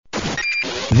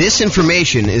This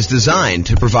information is designed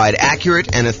to provide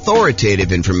accurate and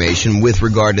authoritative information with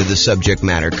regard to the subject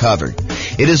matter covered.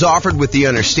 It is offered with the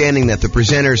understanding that the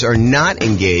presenters are not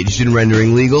engaged in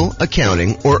rendering legal,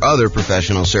 accounting, or other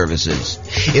professional services.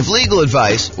 If legal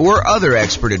advice or other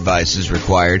expert advice is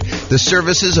required, the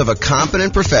services of a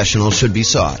competent professional should be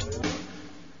sought.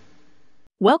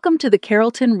 Welcome to the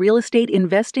Carrollton Real Estate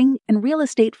Investing and Real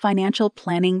Estate Financial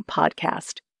Planning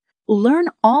Podcast. Learn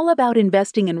all about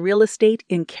investing in real estate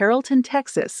in Carrollton,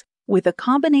 Texas, with a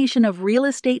combination of real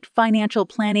estate financial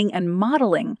planning and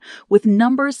modeling with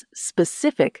numbers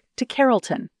specific to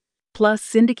Carrollton, plus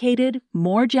syndicated,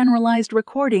 more generalized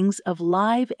recordings of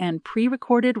live and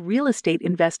pre-recorded real estate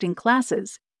investing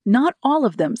classes, not all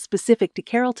of them specific to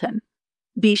Carrollton.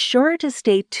 Be sure to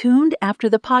stay tuned after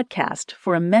the podcast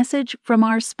for a message from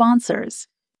our sponsors.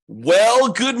 Well,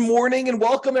 good morning and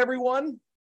welcome, everyone.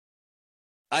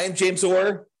 I am James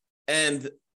Orr, and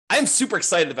I'm super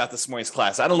excited about this morning's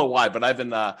class. I don't know why, but I've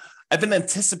been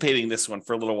anticipating this one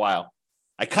for a little while.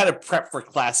 I kind of prep for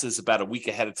classes about a week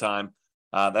ahead of time.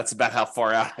 That's about how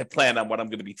far out I plan on what I'm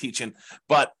going to be teaching.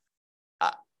 But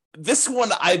this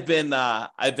one I've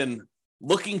been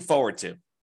looking forward to.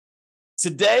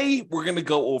 Today we're going to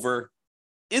go over: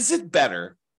 is it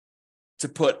better to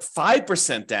put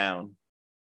 5% down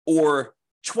or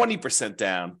 20%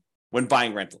 down when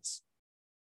buying rentals?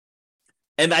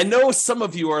 And I know some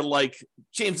of you are like,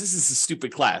 James, this is a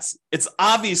stupid class. It's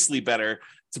obviously better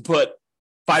to put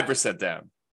 5% down.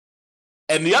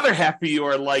 And the other half of you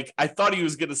are like, I thought he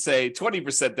was going to say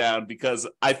 20% down because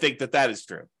I think that is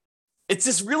true. It's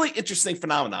this really interesting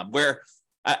phenomenon where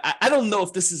I don't know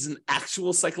if this is an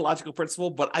actual psychological principle,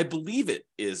 but I believe it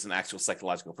is an actual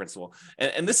psychological principle.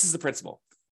 And this is the principle.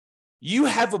 You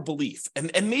have a belief,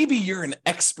 and maybe you're an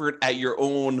expert at your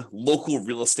own local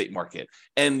real estate market,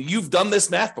 and you've done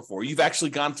this math before. You've actually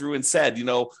gone through and said,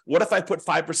 what if I put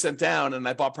 5% down and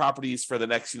I bought properties for the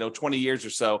next, 20 years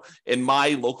or so in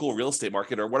my local real estate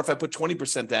market? Or what if I put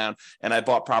 20% down and I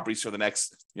bought properties for the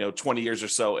next, 20 years or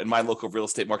so in my local real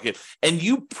estate market? And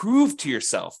you prove to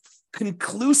yourself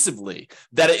conclusively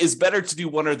that it is better to do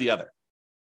one or the other.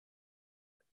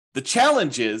 The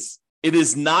challenge is, it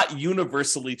is not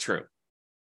universally true.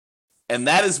 And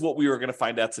that is what we are going to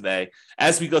find out today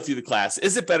as we go through the class.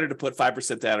 Is it better to put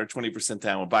 5% down or 20%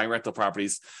 down when buying rental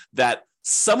properties? That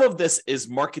some of this is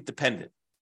market dependent.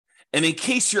 And in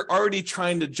case you're already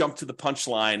trying to jump to the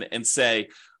punchline and say,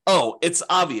 oh, it's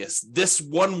obvious,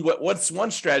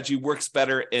 one strategy works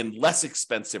better in less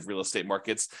expensive real estate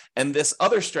markets, and this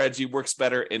other strategy works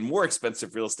better in more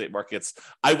expensive real estate markets,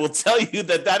 I will tell you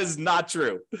that is not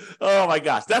true. Oh my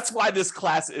gosh, that's why this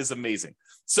class is amazing.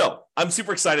 So I'm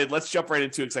super excited. Let's jump right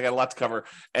into it because I got a lot to cover.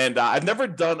 And I've never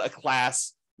done a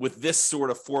class with this sort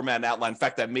of format and outline. In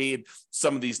fact, I made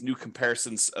some of these new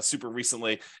comparisons super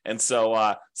recently. And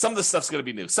so some of the stuff's going to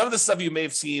be new. Some of the stuff you may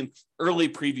have seen early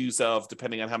previews of,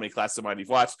 depending on how many classes of mine you've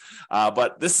watched.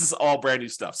 But this is all brand new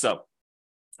stuff. So, all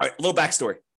right, a little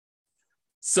backstory.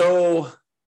 So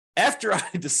after I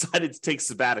decided to take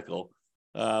sabbatical,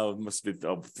 must have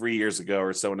been 3 years ago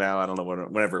or so now. I don't know,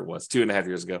 whenever it was, 2.5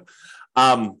 years ago.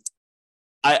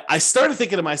 I started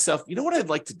thinking to myself, you know what I'd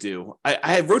like to do?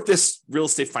 I wrote this real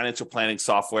estate financial planning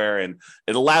software, and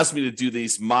it allows me to do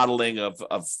these modeling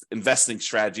of investing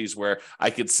strategies where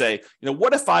I could say,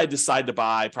 what if I decide to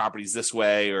buy properties this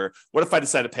way? Or what if I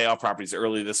decide to pay off properties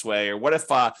early this way? Or what if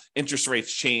interest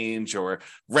rates change, or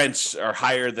rents are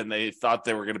higher than they thought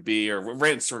they were going to be, or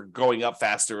rents are going up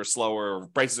faster or slower, or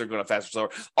prices are going up faster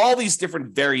or slower? All these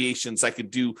different variations I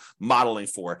could do modeling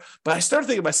for. But I started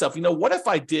thinking to myself, what if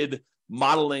I did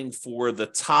modeling for the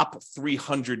top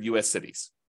 300 U.S.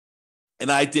 cities? And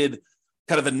I did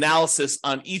kind of analysis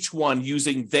on each one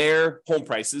using their home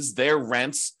prices, their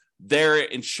rents, their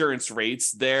insurance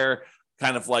rates, their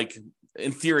kind of like,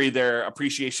 in theory, their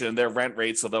appreciation and their rent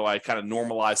rates, although I kind of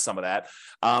normalized some of that.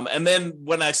 And then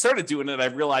when I started doing it, I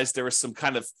realized there was some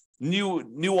kind of new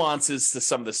nuances to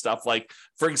some of this stuff. Like,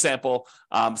 for example,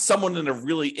 someone in a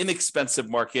really inexpensive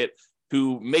market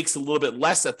who makes a little bit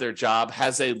less at their job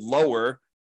has a lower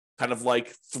kind of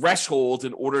like threshold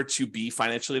in order to be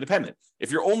financially independent.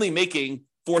 If you're only making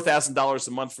 $4,000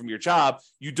 a month from your job,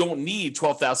 you don't need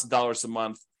 $12,000 a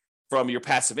month from your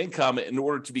passive income in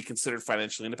order to be considered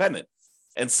financially independent.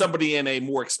 And somebody in a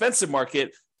more expensive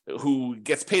market who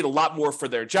gets paid a lot more for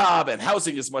their job and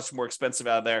housing is much more expensive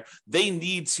out there, they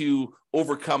need to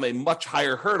overcome a much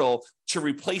higher hurdle to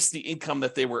replace the income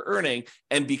that they were earning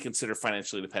and be considered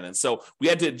financially independent. So we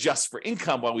had to adjust for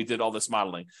income while we did all this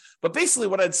modeling. But basically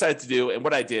what I decided to do, and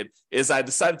what I did, is I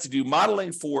decided to do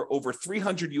modeling for over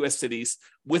 300 US cities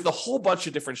with a whole bunch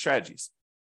of different strategies.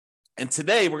 And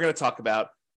today we're going to talk about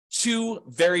two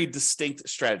very distinct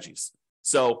strategies.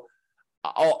 So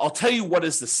I'll tell you what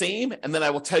is the same, and then I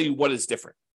will tell you what is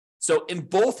different. So in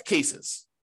both cases,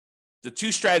 the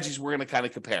two strategies we're going to kind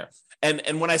of compare.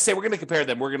 And when I say we're going to compare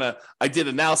them, I did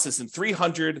analysis in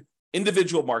 300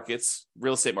 individual markets,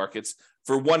 real estate markets,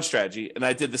 for one strategy. And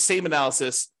I did the same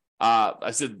analysis.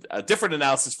 I did a different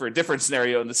analysis for a different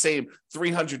scenario in the same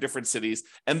 300 different cities.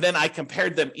 And then I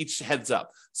compared them each heads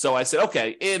up. So I said,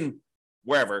 okay, in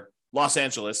wherever, Los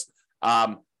Angeles,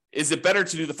 is it better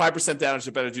to do the 5% down or is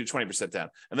it better to do 20% down?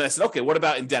 And then I said, okay, what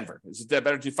about in Denver? Is it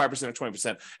better to do 5% or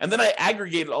 20%? And then I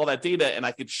aggregated all that data and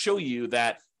I could show you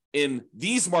that in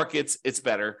these markets, it's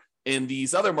better. In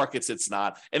these other markets, it's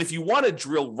not. And if you want to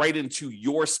drill right into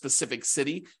your specific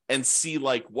city and see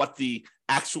like what the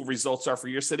actual results are for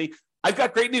your city, I've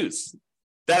got great news.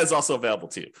 That is also available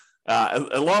to you,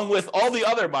 along with all the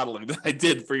other modeling that I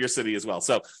did for your city as well.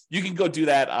 So you can go do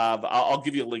that. I'll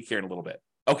give you a link here in a little bit.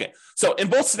 Okay, so in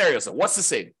both scenarios, what's the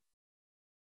same?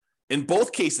 In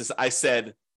both cases, I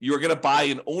said you're going to buy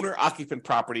an owner-occupant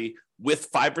property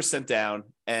with 5% down,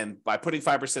 and by putting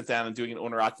 5% down and doing an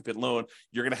owner-occupant loan,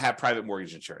 you're going to have private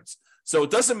mortgage insurance. So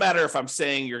it doesn't matter if I'm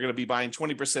saying you're going to be buying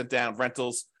 20% down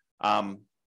rentals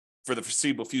for the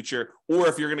foreseeable future, or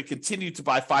if you're going to continue to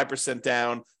buy 5%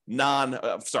 down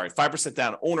 5%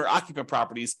 down owner-occupant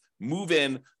properties, move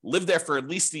in, live there for at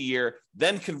least a year,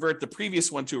 then convert the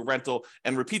previous one to a rental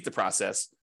and repeat the process.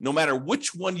 No matter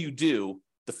which one you do,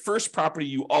 the first property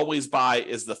you always buy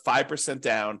is the 5%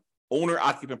 down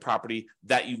owner-occupant property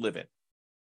that you live in.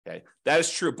 Okay, that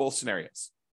is true of both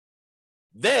scenarios.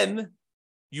 Then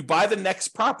you buy the next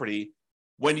property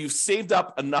when you've saved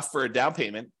up enough for a down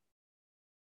payment,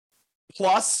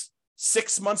 plus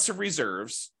 6 months of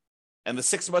reserves, and the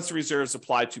 6 months of reserves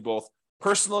apply to both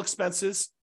personal expenses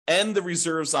and the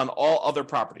reserves on all other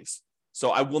properties.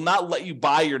 So I will not let you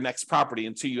buy your next property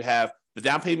until you have the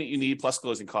down payment you need plus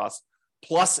closing costs,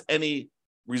 plus any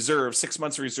reserves, 6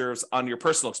 months of reserves on your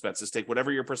personal expenses. Take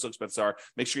whatever your personal expenses are,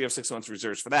 make sure you have 6 months of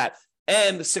reserves for that,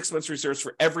 and 6 months reserves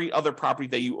for every other property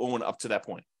that you own up to that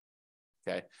point.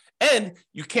 Okay. And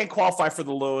you can't qualify for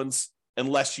the loans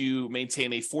unless you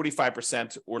maintain a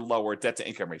 45% or lower debt to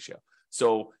income ratio.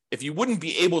 So if you wouldn't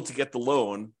be able to get the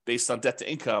loan based on debt to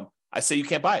income, I say you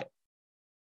can't buy it.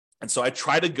 And so I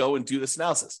try to go and do this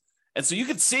analysis. And so you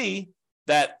can see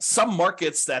that some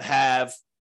markets that have,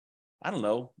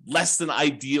 less than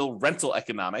ideal rental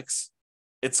economics,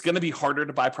 it's going to be harder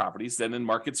to buy properties than in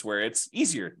markets where it's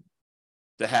easier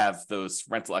to have those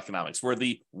rental economics, where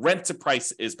the rent to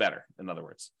price is better, in other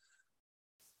words.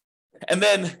 And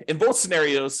then in both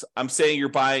scenarios, I'm saying you're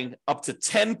buying up to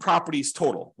 10 properties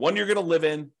total, one you're going to live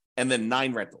in, and then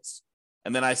 9 rentals.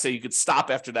 And then I say you could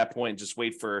stop after that point and just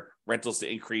wait for rentals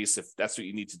to increase if that's what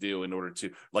you need to do in order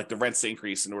to, like the rents to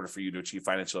increase in order for you to achieve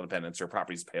financial independence or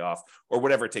properties to pay off or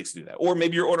whatever it takes to do that. Or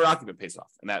maybe your owner occupant pays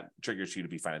off and that triggers you to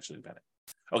be financially independent.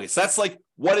 Okay, so that's like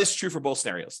what is true for both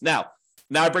scenarios. Now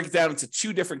I break it down into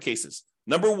 2 different cases.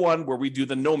 Number one, where we do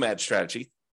the nomad strategy,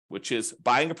 which is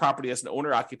buying a property as an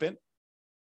owner occupant,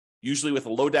 usually with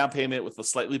a low down payment with a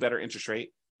slightly better interest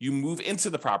rate. You move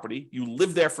into the property, you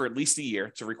live there for at least a year.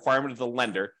 It's a requirement of the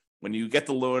lender. When you get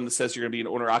the loan that says you're going to be an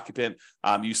owner occupant,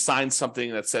 you sign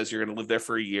something that says you're going to live there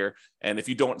for a year. And if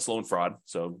you don't, it's loan fraud.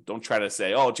 So don't try to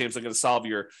say, oh, James, I'm going to solve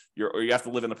or you have to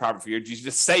live in the property for a year. You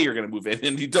just say you're going to move in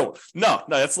and you don't. No,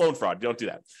 that's loan fraud. You don't do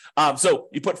that. So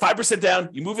you put 5% down,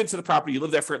 you move into the property, you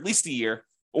live there for at least a year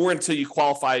or until you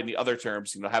qualify in the other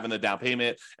terms, having the down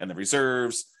payment and the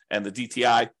reserves and the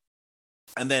DTI.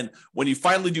 And then when you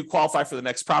finally do qualify for the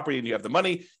next property and you have the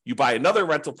money, you buy another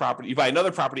rental property, you buy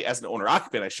another property as an owner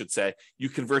occupant, I should say, you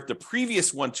convert the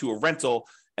previous one to a rental,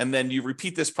 and then you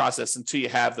repeat this process until you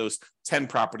have those 10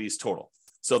 properties total.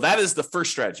 So that is the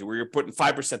first strategy where you're putting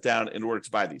 5% down in order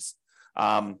to buy these.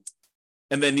 And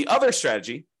then the other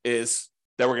strategy is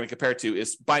that we're going to compare to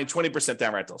is buying 20%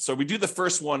 down rental. So we do the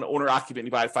first one, owner occupant,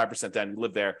 you buy 5% down, you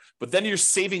live there, but then you're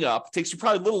saving up. It takes you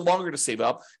probably a little longer to save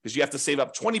up because you have to save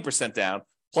up 20% down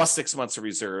plus 6 months of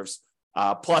reserves,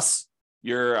 plus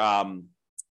your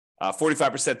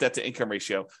 45% debt to income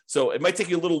ratio. So it might take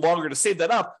you a little longer to save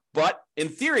that up, but in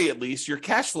theory, at least your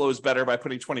cash flow is better by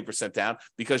putting 20% down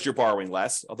because you're borrowing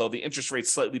less, although the interest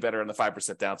rate's slightly better on the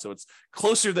 5% down. So it's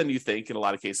closer than you think in a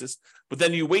lot of cases, but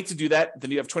then you wait to do that. Then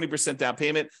you have 20% down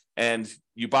payment and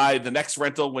you buy the next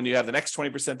rental when you have the next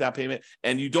 20% down payment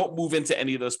and you don't move into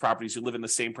any of those properties. You live in the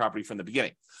same property from the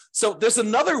beginning. So there's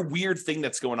another weird thing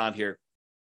that's going on here.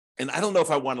 And I don't know if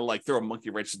I want to throw a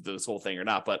monkey wrench into this whole thing or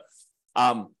not, but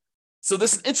so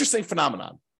this is an interesting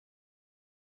phenomenon.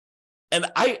 And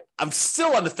I'm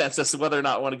still on the fence as to whether or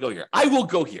not I want to go here. I will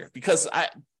go here because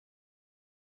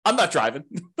I'm not driving.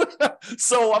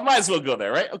 So I might as well go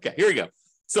there, right? Okay, here we go.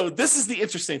 So this is the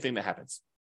interesting thing that happens.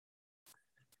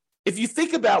 If you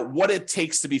think about what it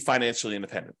takes to be financially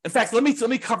independent. In fact, let me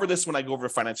cover this when I go over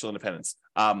financial independence,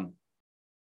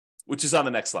 which is on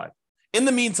the next slide. In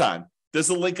the meantime, there's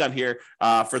a link on here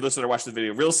for those that are watching the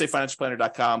video,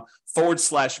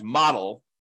 realestatefinancialplanner.com/model.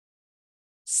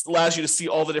 Allows you to see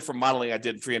all the different modeling I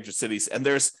did in 300 cities. And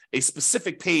there's a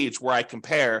specific page where I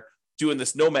compare doing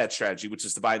this nomad strategy, which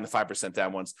is to buying the 5%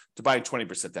 down ones to buying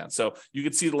 20% down. So you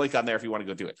can see the link on there if you want to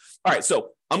go do it. All right.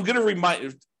 So I'm going to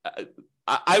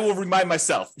I will remind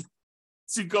myself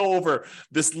to go over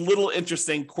this little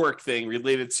interesting quirk thing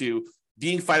related to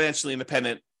being financially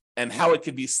independent and how it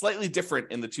could be slightly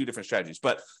different in the two different strategies.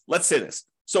 But let's say this.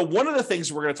 So one of the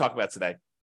things we're going to talk about today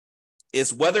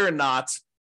is whether or not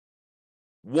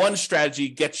one strategy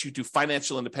gets you to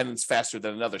financial independence faster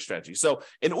than another strategy. So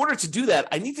in order to do that,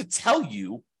 I need to tell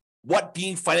you what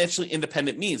being financially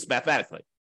independent means mathematically.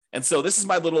 And so this is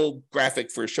my little graphic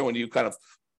for showing you kind of,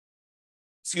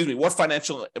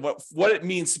 what it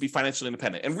means to be financially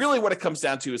independent. And really what it comes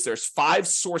down to is there's 5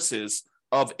 sources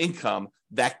of income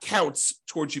that counts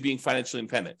towards you being financially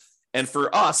independent. And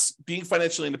for us, being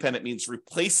financially independent means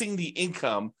replacing the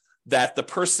income that the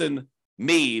person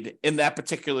made in that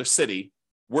particular city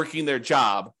working their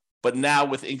job, but now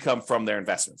with income from their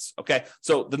investments, okay?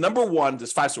 So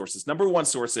there's 5 sources. Number 1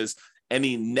 source is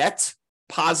any net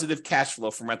positive cash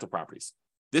flow from rental properties.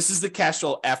 This is the cash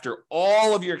flow after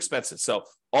all of your expenses. So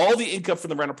all the income from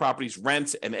the rental properties,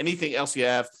 rent, and anything else you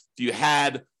have. If you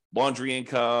had laundry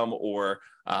income or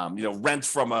rent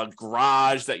from a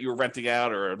garage that you were renting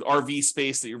out or an RV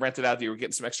space that you rented out that you were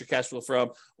getting some extra cash flow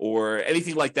from or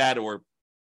anything like that, or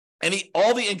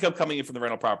all the income coming in from the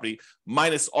rental property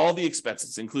minus all the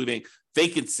expenses, including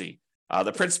vacancy,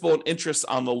 the principal and interest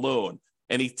on the loan,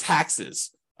 any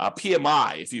taxes,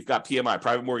 PMI, if you've got PMI,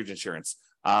 private mortgage insurance,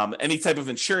 any type of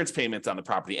insurance payment on the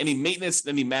property, any maintenance,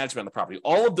 any management on the property.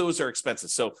 All of those are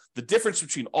expenses. So the difference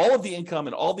between all of the income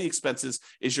and all the expenses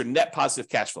is your net positive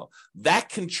cash flow. That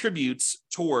contributes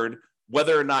toward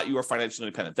whether or not you are financially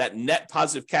independent. That net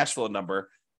positive cash flow number,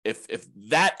 if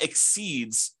that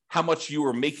exceeds how much you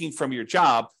are making from your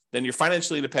job, then you're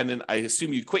financially independent. I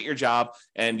assume you quit your job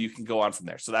and you can go on from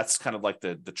there. So that's kind of like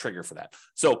the trigger for that.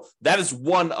 So that is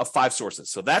one of 5 sources.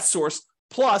 So that source,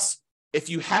 plus if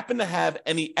you happen to have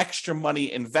any extra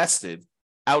money invested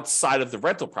outside of the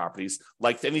rental properties,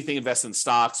 like anything invested in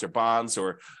stocks or bonds,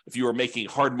 or if you are making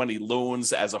hard money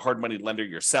loans as a hard money lender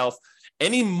yourself,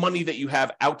 any money that you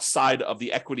have outside of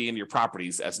the equity in your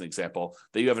properties, as an example,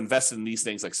 that you have invested in these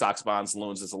things like stocks, bonds,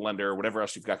 loans as a lender, or whatever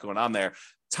else you've got going on there,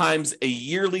 times a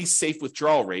yearly safe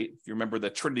withdrawal rate. If you remember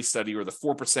the Trinity study or the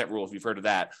 4% rule, if you've heard of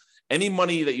that, any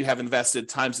money that you have invested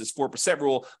times this 4%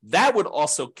 rule, that would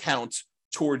also count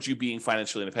towards you being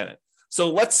financially independent.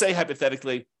 So let's say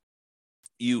hypothetically,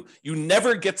 you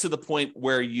never get to the point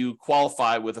where you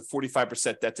qualify with a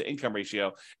 45% debt to income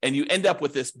ratio and you end up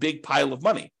with this big pile of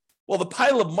money. Well, the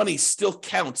pile of money still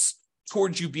counts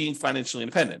towards you being financially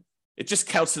independent. It just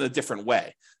counts in a different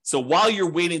way. So while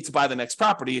you're waiting to buy the next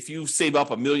property, if you save up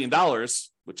 $1 million,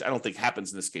 which I don't think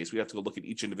happens in this case, we have to go look at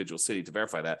each individual city to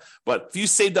verify that. But if you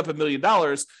saved up $1 million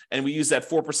and we use that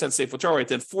 4% safe withdrawal rate,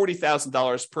 then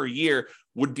 $40,000 per year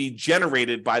would be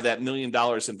generated by that $1 million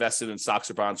invested in stocks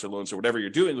or bonds or loans or whatever you're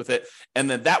doing with it. And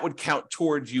then that would count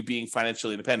towards you being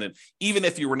financially independent, even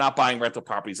if you were not buying rental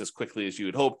properties as quickly as you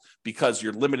had hoped, because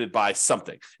you're limited by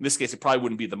something. In this case, it probably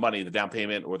wouldn't be the money, the down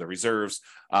payment or the reserves,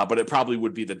 but it probably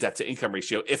would be the debt to income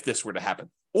ratio if this were to happen.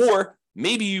 Or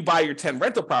maybe you buy your 10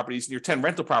 rental properties and your 10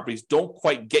 rental properties don't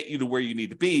quite get you to where you need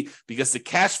to be because the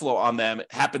cash flow on them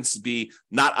happens to be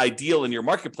not ideal in your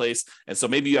marketplace. And so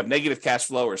maybe you have negative cash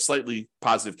flow or slightly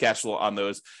positive cash flow on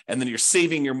those. And then you're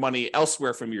saving your money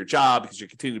elsewhere from your job because you're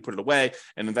continuing to put it away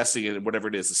and investing in whatever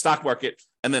it is, the stock market.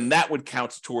 And then that would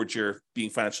count towards your being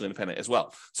financially independent as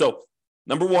well. So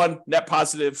number 1, net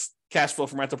positive cash flow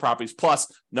from rental properties, plus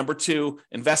number 2,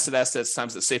 invested assets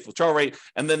times the safe withdrawal rate.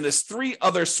 And then there's 3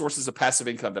 other sources of passive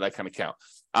income that I kind of count.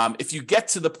 If you get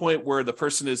to the point where the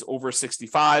person is over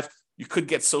 65, you could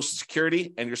get Social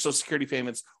Security, and your Social Security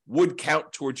payments would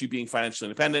count towards you being financially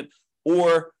independent.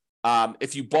 Or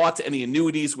if you bought any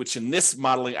annuities, which in this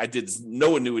modeling, I did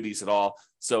no annuities at all.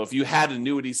 So if you had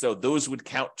annuities, though, those would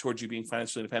count towards you being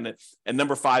financially independent. And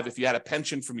number 5, if you had a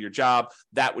pension from your job,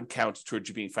 that would count towards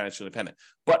you being financially independent.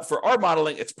 But for our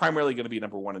modeling, it's primarily going to be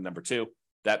number 1 and number 2,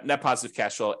 that net positive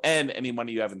cash flow and any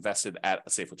money you have invested at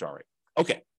a safe withdrawal rate.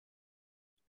 Okay.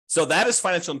 So that is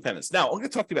financial independence. Now, I'm going to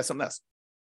talk to you about something else.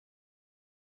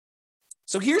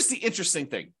 So here's the interesting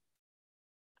thing.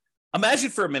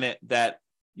 Imagine for a minute that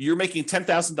you're making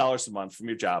 $10,000 a month from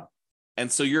your job. And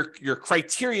so your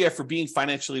criteria for being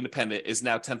financially independent is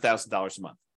now $10,000 a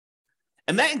month.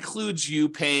 And that includes you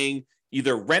paying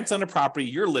either rent on a property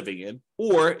you're living in,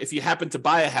 or if you happen to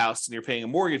buy a house and you're paying a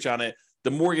mortgage on it,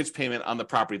 the mortgage payment on the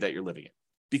property that you're living in.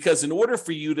 Because in order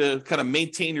for you to kind of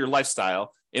maintain your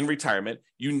lifestyle in retirement,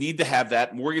 you need to have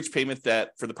that mortgage payment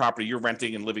that for the property you're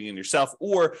renting and living in yourself,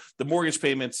 or the mortgage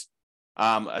payments,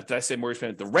 did I say mortgage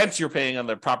payment? The rent you're paying on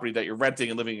the property that you're renting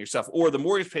and living in yourself, or the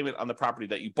mortgage payment on the property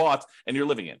that you bought and you're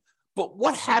living in. But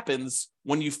what happens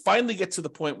when you finally get to the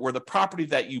point where the property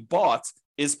that you bought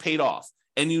is paid off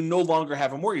and you no longer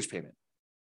have a mortgage payment?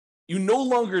 You no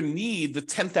longer need the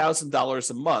 $10,000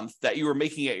 a month that you were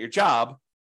making at your job,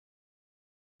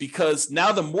 because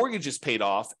now the mortgage is paid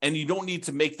off and you don't need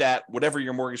to make that whatever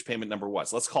your mortgage payment number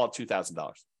was. Let's call it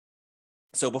 $2,000.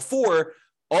 So before,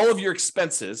 all of your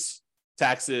expenses,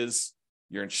 taxes,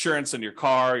 your insurance on your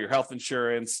car, your health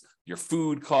insurance, your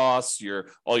food costs,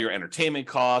 all your entertainment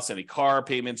costs, any car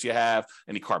payments you have,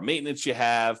 any car maintenance you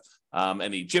have,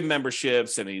 any gym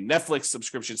memberships, any Netflix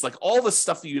subscriptions, like all the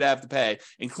stuff that you'd have to pay,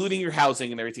 including your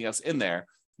housing and everything else in there,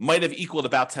 might have equaled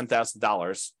about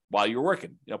 $10,000 while you're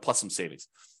working, plus some savings.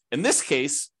 In this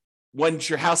case, once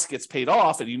your house gets paid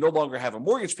off and you no longer have a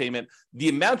mortgage payment, the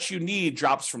amount you need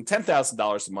drops from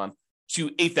 $10,000 a month to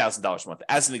 $8,000 a month,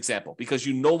 as an example, because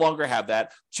you no longer have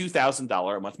that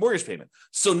 $2,000 a month mortgage payment.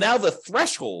 So now the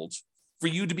threshold for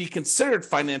you to be considered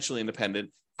financially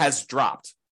independent has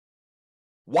dropped.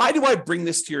 Why do I bring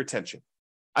this to your attention?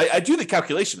 I do the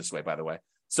calculation this way, by the way.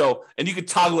 So, and you could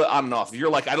toggle it on and off. If you're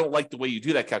like, I don't like the way you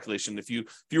do that calculation, if you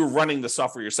were running the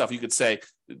software yourself, you could say,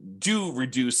 do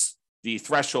reduce the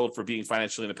threshold for being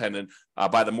financially independent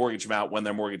by the mortgage amount when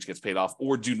their mortgage gets paid off,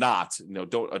 or do not,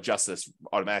 don't adjust this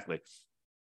automatically.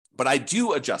 But I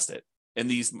do adjust it in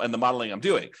the modeling I'm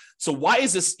doing. So why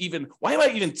am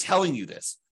I even telling you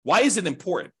this? Why is it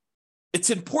important? It's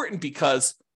important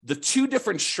because the two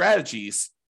different strategies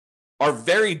are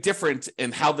very different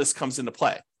in how this comes into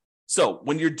play. So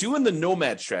when you're doing the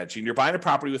nomad strategy and you're buying a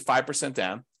property with 5%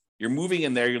 down, you're moving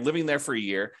in there, you're living there for a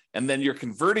year, and then you're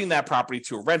converting that property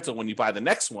to a rental when you buy the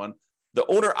next one, the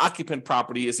owner-occupant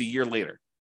property is a year later.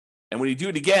 And when you do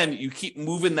it again, you keep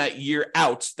moving that year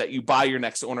out that you buy your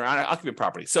next owner-occupant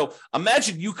property. So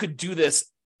imagine you could do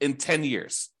this in 10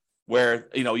 years where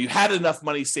you had enough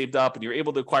money saved up and you're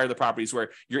able to acquire the properties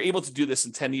where you're able to do this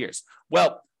in 10 years.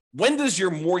 Well, when does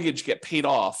your mortgage get paid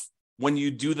off when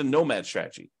you do the nomad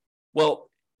strategy? Well,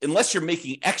 unless you're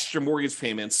making extra mortgage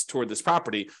payments toward this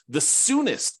property, the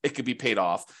soonest it could be paid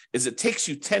off is it takes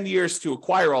you 10 years to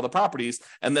acquire all the properties,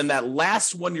 and then that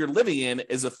last one you're living in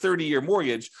is a 30-year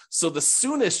mortgage. So the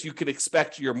soonest you could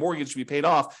expect your mortgage to be paid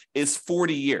off is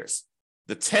 40 years.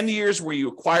 The 10 years where you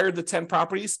acquired the 10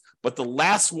 properties, but the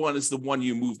last one is the one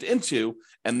you moved into,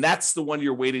 and that's the one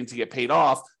you're waiting to get paid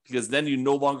off, because then you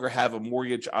no longer have a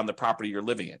mortgage on the property you're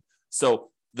living in.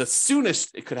 So the soonest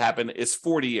it could happen is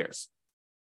 40 years.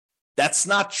 That's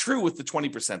not true with the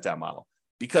 20% down model,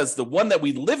 because the one that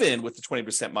we live in with the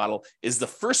 20% model is the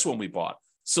first one we bought.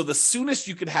 So the soonest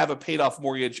you could have a paid off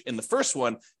mortgage in the first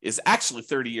one is actually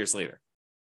 30 years later.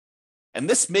 And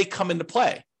this may come into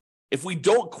play. If we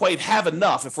don't quite have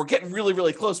enough, if we're getting really,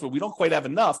 really close, but we don't quite have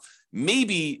enough,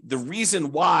 maybe the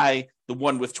reason why the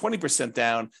one with 20%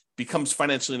 down becomes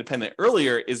financially independent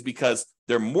earlier is because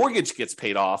their mortgage gets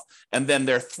paid off, and then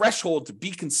their threshold to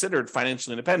be considered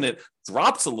financially independent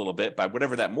drops a little bit by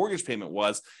whatever that mortgage payment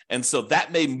was. And so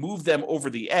that may move them over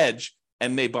the edge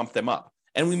and may bump them up.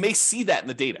 And we may see that in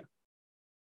the data.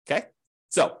 Okay.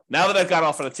 So now that I've got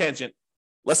off on a tangent,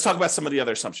 let's talk about some of the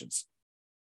other assumptions.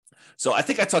 So I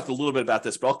think I talked a little bit about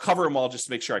this, but I'll cover them all just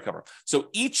to make sure I cover them. So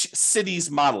each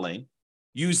city's modeling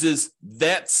uses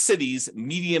that city's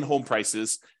median home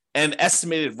prices and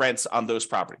estimated rents on those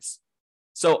properties.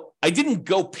 So I didn't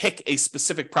go pick a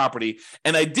specific property,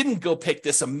 and I didn't go pick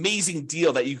this amazing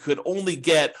deal that you could only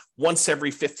get once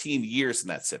every 15 years in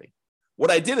that city.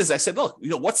 What I did is I said, look,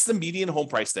 what's the median home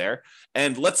price there?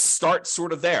 And let's start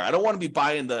sort of there. I don't want to be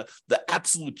buying the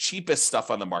absolute cheapest stuff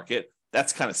on the market.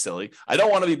 That's kind of silly. I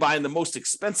don't want to be buying the most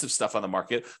expensive stuff on the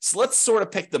market. So let's sort of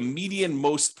pick the median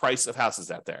most price of houses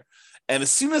out there. And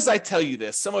as soon as I tell you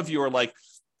this, some of you are like,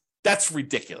 that's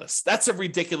ridiculous. That's a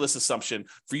ridiculous assumption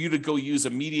for you to go use a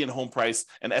median home price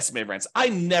and estimated rents. I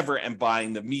never am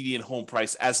buying the median home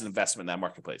price as an investment in that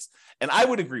marketplace. And I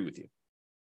would agree with you.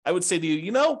 I would say to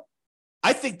you,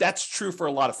 I think that's true for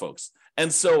a lot of folks.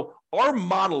 And so our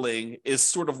modeling is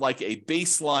sort of like a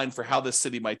baseline for how this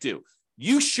city might do.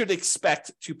 you should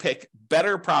expect to pick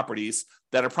better properties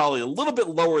that are probably a little bit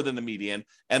lower than the median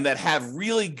and that have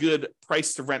really good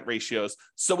price to rent ratios.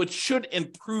 So it should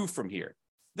improve from here.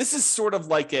 This is sort of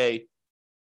like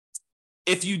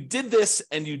if you did this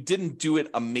and you didn't do it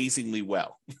amazingly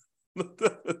well,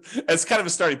 as kind of a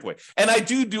starting point. And I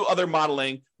do other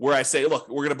modeling where I say, look,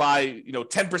 we're going to buy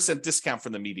 10% discount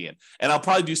from the median. And I'll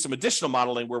probably do some additional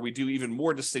modeling where we do even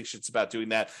more distinctions about doing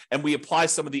that. And we apply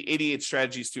some of the 88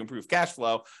 strategies to improve cash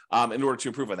flow in order to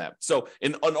improve on that. So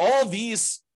on all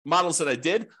these models that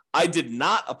I did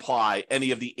not apply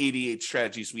any of the 88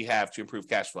 strategies we have to improve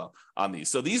cash flow on these.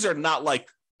 So these are not like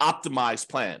optimized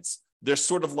plans. They're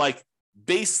sort of like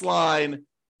baseline,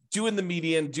 doing the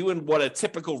median, doing what a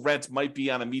typical rent might be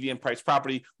on a median price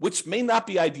property, which may not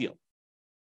be ideal.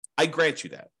 I grant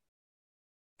you that.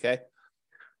 Okay.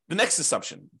 The next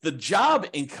assumption, the job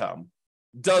income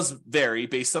does vary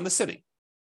based on the city.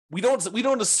 We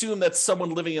don't assume that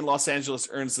someone living in Los Angeles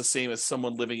earns the same as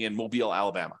someone living in Mobile,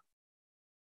 Alabama.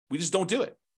 We just don't do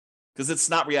it because it's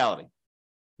not reality.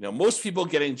 Most people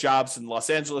getting jobs in Los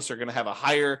Angeles are going to have a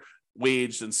higher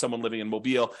wage than someone living in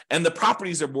Mobile, and the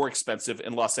properties are more expensive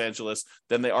in Los Angeles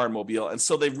than they are in Mobile, and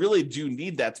so they really do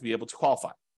need that to be able to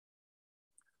qualify.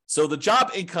 So the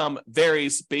job income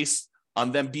varies based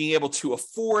on them being able to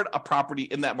afford a property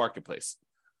in that marketplace.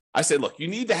 I say, look, you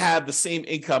need to have the same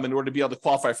income in order to be able to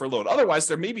qualify for a loan. Otherwise,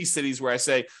 there may be cities where I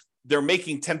say they're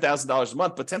making $10,000 a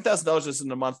month, but $10,000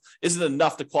 isn't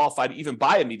enough to qualify to even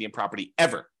buy a median property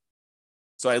ever.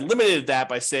 So I limited that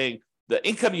by saying the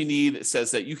income you need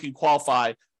says that you can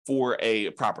qualify for a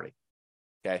property,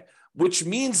 okay? Which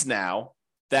means now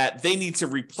that they need to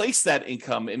replace that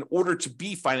income in order to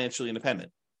be financially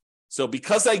independent. So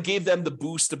because I gave them the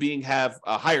boost to have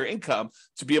a higher income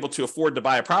to be able to afford to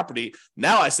buy a property,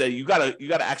 now I say you gotta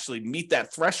actually meet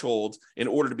that threshold in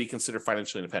order to be considered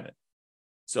financially independent.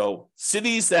 So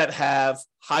cities that have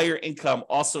higher income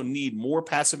also need more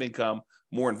passive income,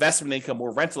 more investment income,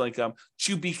 more rental income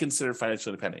to be considered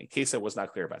financially independent, in case I was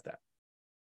not clear about that.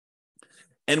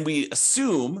 And we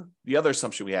assume, the other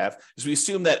assumption we have, is we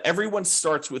assume that everyone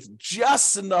starts with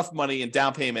just enough money in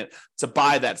down payment to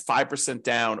buy that 5%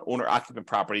 down owner-occupant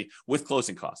property with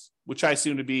closing costs, which I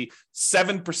assume to be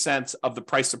 7% of the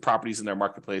price of properties in their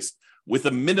marketplace with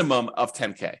a minimum of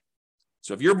 $10K.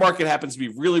 So if your market happens to be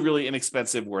really, really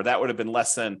inexpensive, where that would have been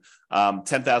less than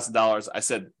 $10,000, I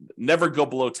said never go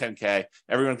below $10K.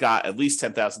 Everyone got at least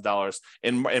 $10,000.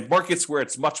 In markets where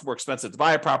it's much more expensive to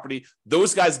buy a property,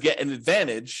 those guys get an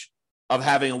advantage of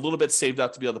having a little bit saved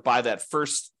up to be able to buy that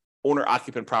first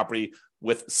owner-occupant property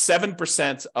with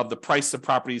 7% of the price of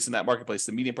properties in that marketplace,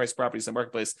 the median price of properties in the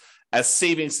marketplace, as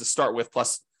savings to start with,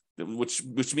 plus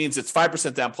which means it's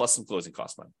 5% down plus some closing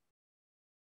cost money.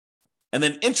 And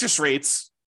then interest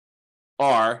rates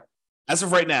are, as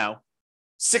of right now,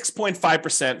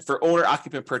 6.5% for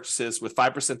owner-occupant purchases with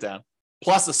 5% down,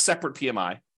 plus a separate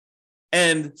PMI,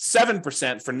 and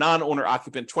 7% for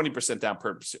non-owner-occupant 20% down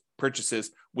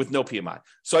purchases with no PMI.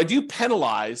 So I do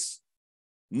penalize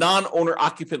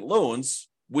non-owner-occupant loans,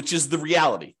 which is the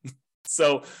reality.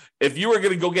 So if you were going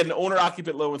to go get an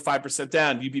owner-occupant loan with 5%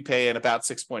 down, you'd be paying about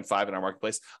 6.5 in our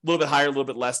marketplace, a little bit higher, a little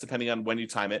bit less, depending on when you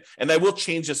time it. And I will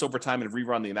change this over time and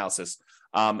rerun the analysis.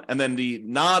 And then the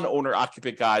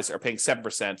non-owner-occupant guys are paying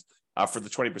 7% for the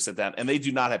 20% down, and they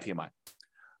do not have PMI.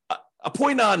 A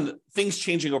point on things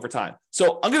changing over time.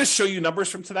 So I'm going to show you numbers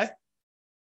from today.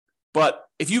 But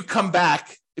if you come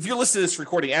back, if you're listening to this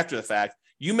recording after the fact,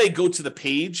 you may go to the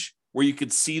page where you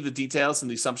could see the details and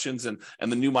the assumptions and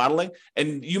the new modeling,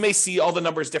 and you may see all the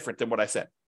numbers different than what I said.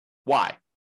 Why?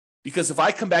 Because if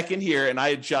I come back in here and I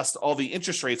adjust all the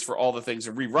interest rates for all the things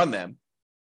and rerun them,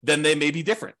 then they may be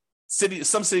different.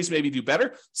 Some cities maybe do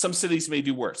better, some cities may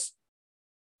do worse.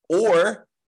 Or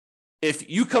if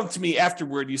you come to me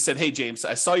afterward, you said, hey, James,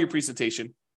 I saw your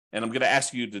presentation, and I'm going to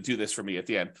ask you to do this for me at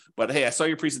the end, but hey, I saw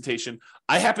your presentation.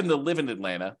 I happen to live in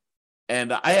Atlanta,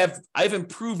 and I've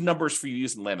improved numbers for you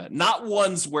using Atlanta, not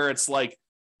ones where it's like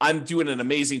I'm doing an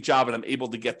amazing job and I'm able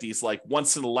to get these like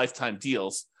once in a lifetime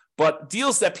deals, but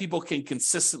deals that people can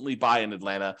consistently buy in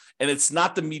Atlanta. And it's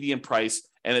not the median price,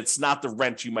 and it's not the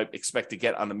rent you might expect to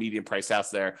get on the median price house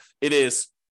there. It is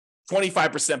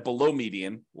 25% below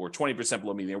median or 20%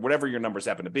 below median, or whatever your numbers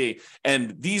happen to be.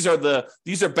 And these are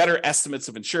better estimates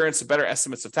of insurance, better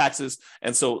estimates of taxes.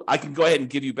 And so I can go ahead and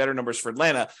give you better numbers for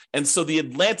Atlanta. And so the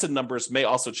Atlanta numbers may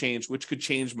also change, which could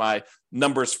change my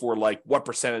numbers for like what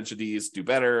percentage of these do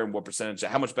better and what percentage,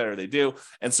 how much better they do.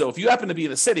 And so if you happen to be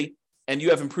in a city and you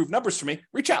have improved numbers for me,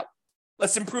 reach out.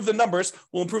 let's improve the numbers.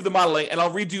 We'll improve the modeling, and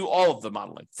I'll redo all of the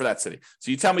modeling for that city.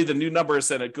 So you tell me the new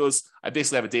numbers, and it goes, I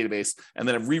basically have a database, and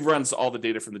then it reruns all the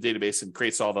data from the database and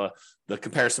creates all the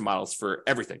comparison models for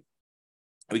everything.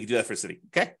 And we can do that for a city,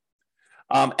 okay?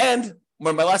 And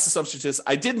one of my last assumptions is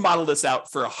I did model this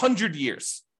out for 100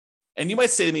 years. And you might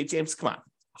say to me, James, come on,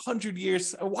 100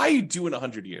 years? Why are you doing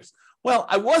 100 years? Well,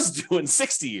 I was doing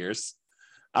 60 years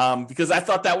because I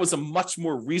thought that was a much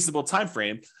more reasonable time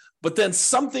frame. But then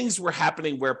some things were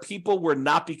happening where people were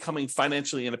not becoming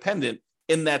financially independent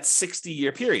in that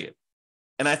 60-year period.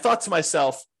 And I thought to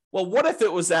myself, well, what if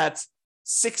it was at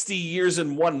 60 years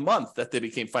and 1 month that they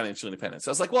became financially independent? So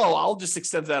I was like, well, I'll just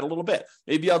extend that a little bit.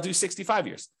 Maybe I'll do 65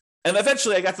 years. And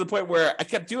eventually I got to the point where I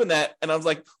kept doing that. And I was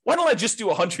like, why don't I just do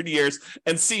 100 years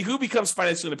and see who becomes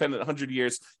financially independent in 100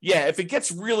 years? Yeah, if it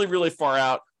gets really, really far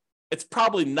out, it's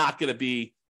probably not going to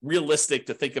be realistic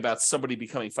to think about somebody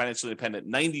becoming financially independent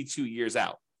 92 years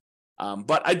out.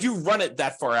 But I do run it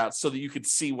that far out so that you could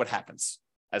see what happens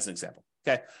as an example.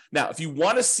 Okay. Now, if you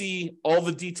want to see all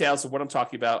the details of what I'm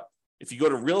talking about, if you go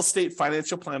to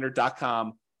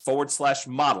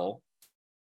realestatefinancialplanner.com/model,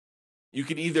 you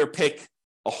can either pick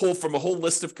from a whole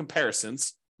list of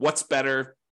comparisons, what's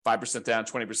better, 5% down,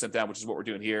 20% down, which is what we're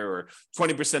doing here, or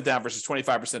 20% down versus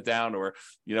 25% down, or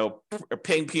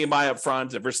paying PMI up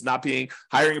front versus not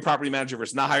hiring a property manager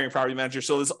versus not hiring a property manager.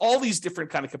 So there's all these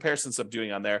different kind of comparisons I'm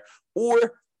doing on there.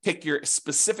 Or pick your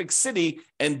specific city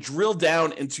and drill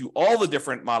down into all the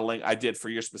different modeling I did for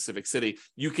your specific city.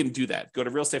 You can do that. Go to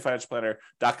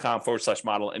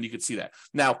realestatefinancialplanner.com/model and you can see that.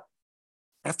 Now,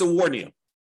 I have to warn you,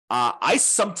 I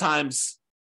sometimes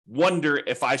wonder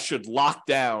if I should lock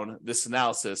down this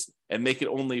analysis and make it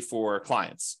only for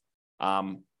clients.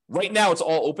 Right now, it's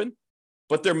all open,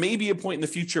 but there may be a point in the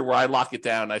future where I lock it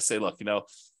down. And I say, look,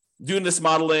 doing this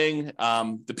modeling,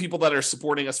 the people that are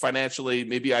supporting us financially,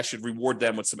 maybe I should reward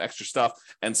them with some extra stuff.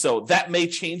 And so that may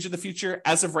change in the future.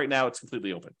 As of right now, it's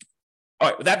completely open. All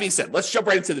right, with that being said, let's jump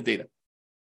right into the data.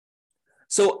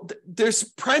 So there's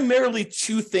primarily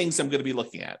two things I'm going to be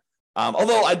looking at.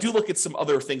 Although I do look at some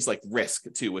other things like risk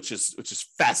too, which is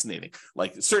fascinating.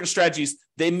 Like certain strategies,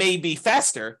 they may be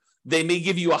faster, they may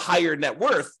give you a higher net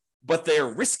worth, but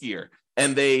they're riskier,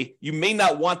 and you may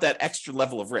not want that extra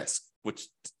level of risk, which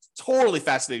totally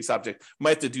fascinating subject.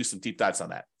 Might have to do some deep dives on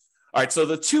that. All right, so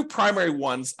the two primary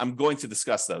ones I'm going to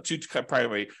discuss, though, two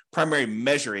primary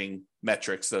measuring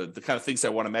metrics, the kind of things I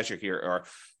want to measure here are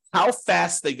how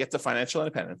fast they get to financial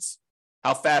independence,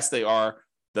 how fast they are,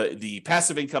 the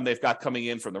passive income they've got coming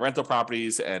in from the rental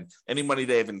properties, and any money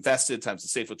they've invested times the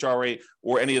safe withdrawal rate,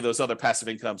 or any of those other passive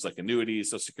incomes like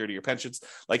annuities, Social Security, or pensions.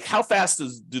 Like how fast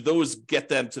do those get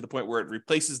them to the point where it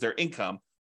replaces their income?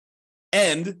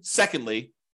 And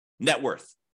secondly, net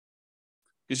worth.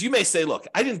 Because you may say, look,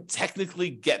 I didn't technically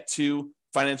get to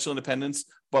financial independence,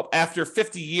 but after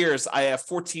 50 years, I have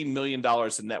 $14 million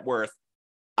in net worth.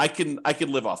 I can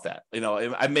live off that.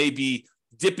 I may be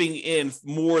dipping in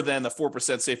more than the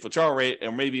 4% safe withdrawal rate,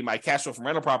 and maybe my cash flow from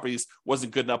rental properties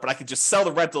wasn't good enough, but I could just sell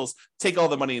the rentals, take all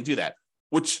the money and do that,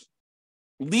 which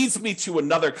leads me to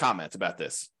another comment about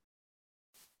this.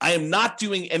 I am not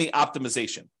doing any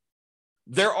optimization.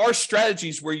 There are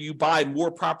strategies where you buy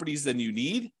more properties than you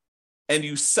need, and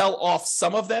you sell off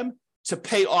some of them to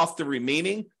pay off the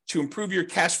remaining to improve your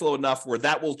cash flow enough where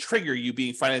that will trigger you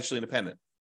being financially independent.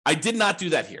 I did not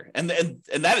do that here. And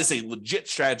that is a legit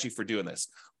strategy for doing this.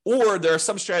 Or there are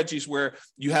some strategies where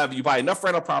you buy enough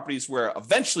rental properties where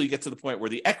eventually you get to the point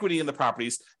where the equity in the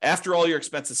properties, after all your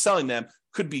expenses selling them,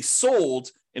 could be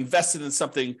sold, invested in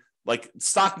something like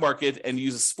stock market, and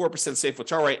use a 4% safe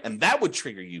withdrawal rate, and that would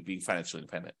trigger you being financially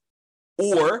independent.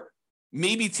 Or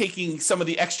maybe taking some of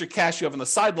the extra cash you have on the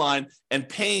sideline and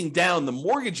paying down the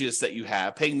mortgages that you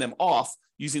have, paying them off,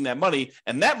 using that money,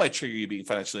 and that might trigger you being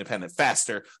financially independent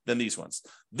faster than these ones.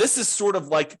 This is sort of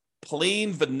like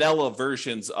plain vanilla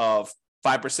versions of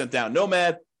 5% down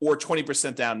nomad or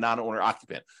 20% down non-owner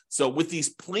occupant. So with these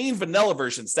plain vanilla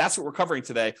versions, that's what we're covering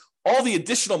today. All the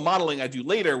additional modeling I do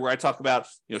later, where I talk about,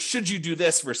 should you do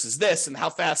this versus this, and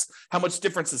how much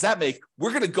difference does that make? We're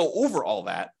going to go over all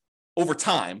that over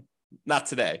time, not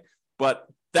today, but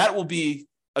that will be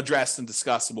addressed and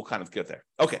discussed, and we'll kind of get there.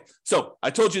 Okay, so I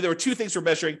told you there were two things we're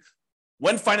measuring: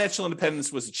 when financial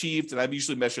independence was achieved, and I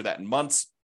usually measure that in months,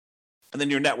 and then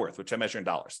your net worth, which I measure in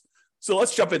dollars. So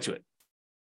let's jump into it.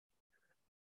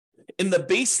 In the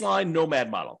baseline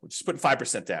nomad model, which is putting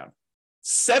 5% down,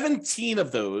 17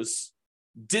 of those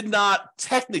did not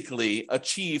technically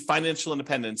achieve financial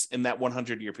independence in that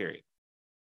 100-year period,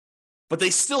 but they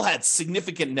still had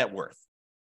significant net worth.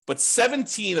 But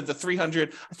 17 of the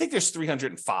 300, I think there's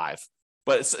 305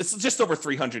 but it's just over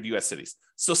 300 U.S. cities.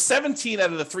 So 17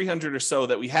 out of the 300 or so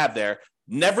that we have there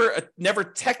never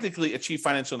technically achieved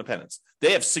financial independence.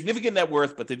 They have significant net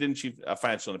worth, but they didn't achieve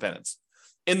financial independence.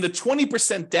 In the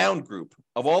 20% down group,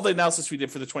 of all the analysis we did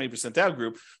for the 20% down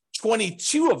group,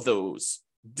 22 of those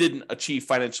didn't achieve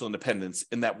financial independence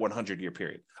in that 100-year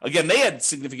period. Again, they had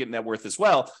significant net worth as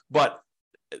well, but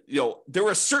there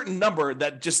were a certain number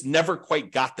that just never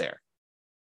quite got there.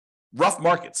 Rough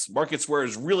markets where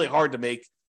it's really hard to make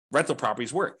rental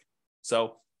properties work.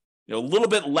 So, a little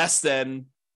bit less than,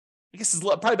 I guess it's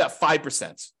probably about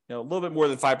 5%, a little bit more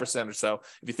than 5% or so.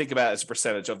 If you think about it as a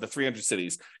percentage of the 300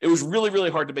 cities, it was really,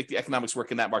 really hard to make the economics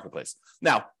work in that marketplace.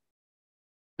 Now,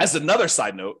 as another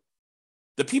side note,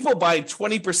 the people buying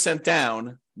 20%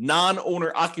 down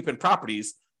non-owner occupant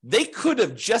properties, they could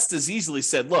have just as easily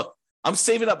said, look, I'm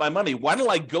saving up my money. Why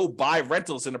don't I go buy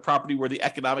rentals in a property where the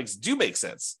economics do make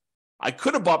sense? I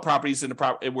could have bought properties in a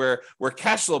property where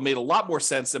cash flow made a lot more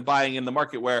sense than buying in the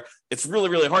market where it's really,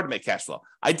 really hard to make cash flow.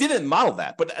 I didn't model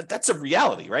that, but that's a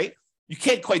reality, right? You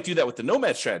can't quite do that with the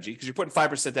nomad strategy because you're putting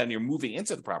 5% down and you're moving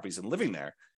into the properties and living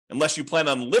there. Unless you plan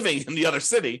on living in the other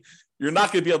city, you're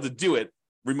not going to be able to do it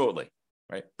remotely,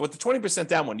 right? But with the 20%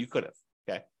 down one, you could have,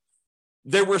 okay?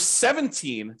 There were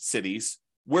 17 cities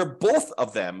where both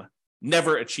of them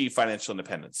never achieved financial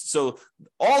independence. So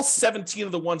all 17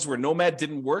 of the ones where nomad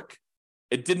didn't work,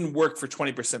 it didn't work for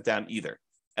 20% down either.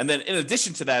 And then in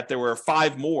addition to that, there were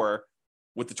 5 more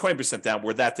with the 20% down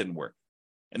where that didn't work.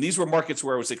 And these were markets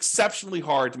where it was exceptionally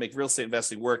hard to make real estate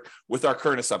investing work with our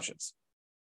current assumptions.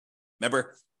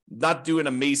 Remember, not doing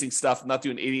amazing stuff, not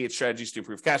doing 88 strategies to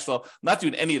improve cash flow, not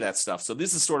doing any of that stuff. So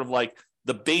this is sort of like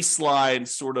the baseline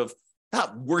sort of,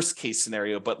 not worst case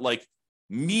scenario, but like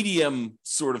medium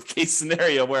sort of case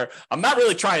scenario where I'm not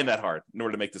really trying that hard in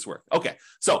order to make this work. Okay,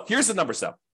 so here's the numbers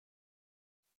though.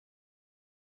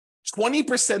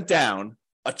 20% down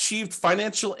achieved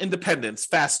financial independence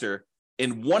faster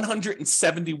in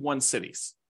 171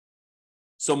 cities.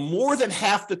 So more than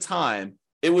half the time,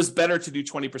 it was better to do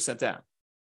 20% down.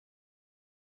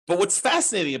 But what's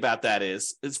fascinating about that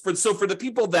is for the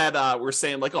people that were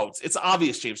saying like, oh, it's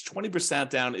obvious, James, 20%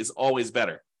 down is always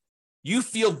better. You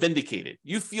feel vindicated.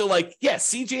 You feel like, yeah,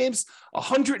 see, James,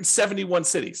 171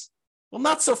 cities. Well,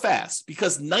 not so fast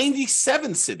because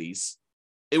 97 cities,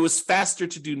 it was faster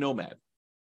to do nomad.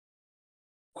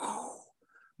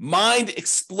 Mind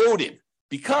exploded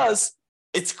because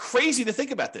it's crazy to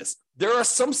think about this. There are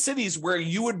some cities where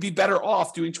you would be better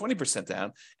off doing 20%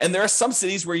 down, and there are some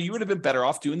cities where you would have been better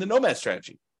off doing the nomad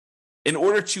strategy in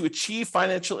order to achieve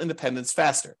financial independence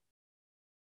faster.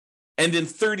 And in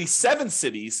 37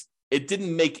 cities, it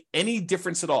didn't make any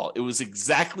difference at all. It was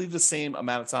exactly the same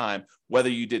amount of time, whether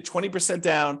you did 20%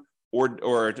 down or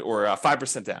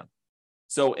 5% down.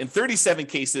 So in 37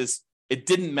 cases, it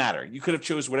didn't matter. You could have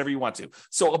chose whatever you want to.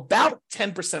 So about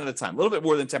 10% of the time, a little bit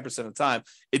more than 10% of the time,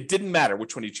 it didn't matter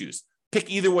which one you choose. Pick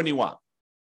either one you want.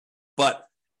 But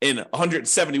in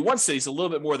 171 cities, a little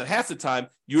bit more than half the time,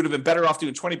 you would have been better off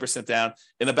doing 20% down.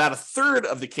 In about a third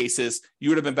of the cases, you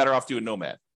would have been better off doing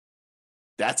nomad.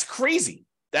 That's crazy.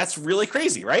 That's really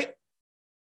crazy, right?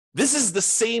 This is the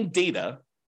same data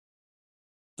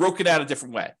broken out a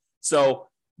different way. So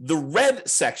the red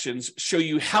sections show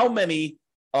you how many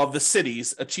of the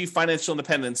cities achieve financial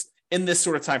independence in this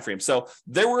sort of time frame. So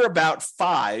there were about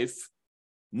 5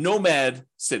 nomad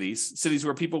cities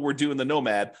where people were doing the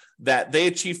nomad, that they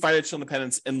achieved financial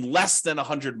independence in less than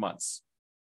 100 months.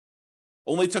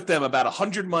 Only took them about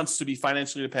 100 months to be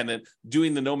financially independent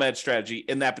doing the nomad strategy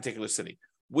in that particular city,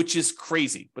 which is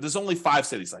crazy. But there's only 5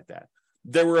 cities like that.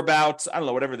 There were about, I don't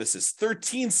know, whatever this is,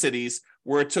 13 cities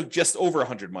where it took just over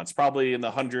 100 months, probably in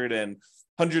the 100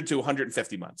 to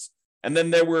 150 months. And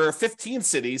then there were 15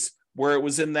 cities where it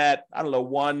was in that, I don't know,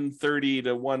 130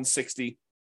 to 160,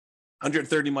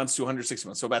 130 months to 160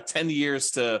 months. So about 10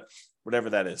 years to whatever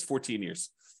that is, 14 years,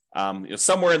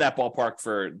 somewhere in that ballpark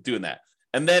for doing that.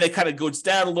 And then it kind of goes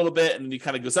down a little bit and then it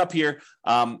kind of goes up here.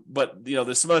 But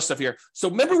there's some other stuff here. So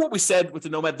remember what we said with the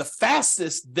nomad, the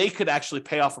fastest they could actually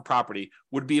pay off a property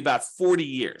would be about 40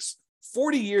 years.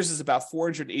 40 years is about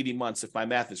 480 months, if my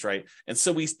math is right. And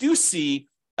so we do see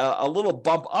a little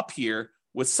bump up here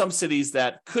with some cities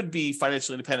that could be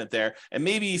financially independent there. And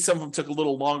maybe some of them took a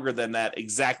little longer than that,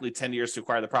 exactly 10 years to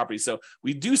acquire the property. So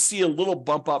we do see a little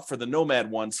bump up for the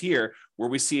nomad ones here, where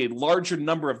we see a larger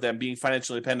number of them being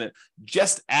financially independent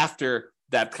just after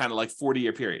that kind of like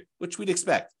 40-year period, which we'd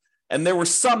expect. And there were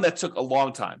some that took a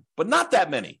long time, but not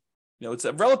that many. It's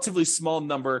a relatively small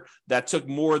number that took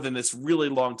more than this really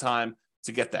long time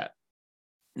to get that.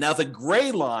 Now, the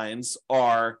gray lines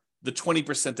are the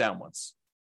 20% down ones.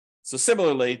 So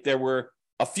similarly, there were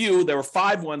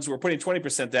 5 ones who were putting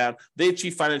 20% down. They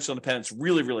achieved financial independence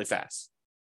really, really fast.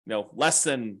 Less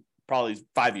than probably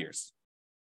 5 years.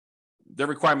 Their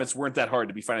requirements weren't that hard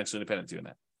to be financially independent doing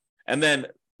that. And then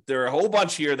there are a whole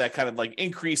bunch here that kind of like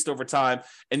increased over time,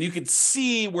 and you can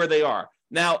see where they are.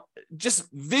 Now, just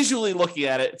visually looking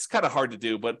at it, it's kind of hard to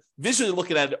do, but visually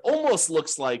looking at it, it almost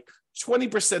looks like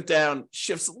 20% down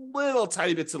shifts a little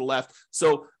tiny bit to the left.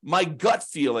 So my gut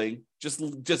feeling,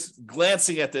 just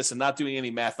glancing at this and not doing any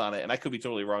math on it, and I could be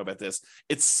totally wrong about this,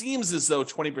 it seems as though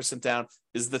 20% down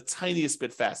is the tiniest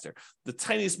bit faster, the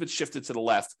tiniest bit shifted to the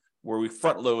left, where we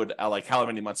front load like how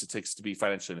many months it takes to be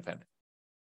financially independent.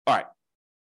 All right.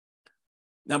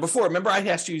 Now, before, remember I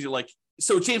asked you, you're like,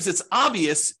 so James, it's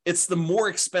obvious it's the more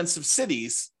expensive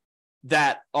cities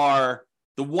that are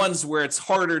the ones where it's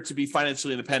harder to be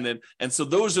financially independent. And so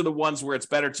those are the ones where it's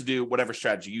better to do whatever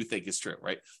strategy you think is true,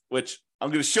 right? Which I'm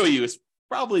going to show you is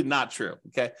probably not true,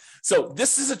 okay? So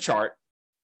this is a chart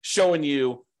showing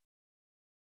you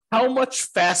how much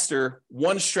faster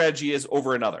one strategy is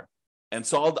over another. And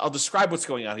so I'll describe what's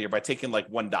going on here by taking like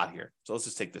one dot here. So let's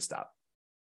just take this dot.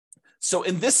 So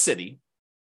in this city,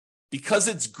 because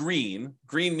it's green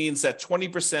means that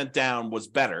 20% down was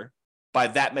better by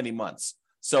that many months.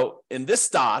 So in this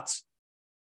dot,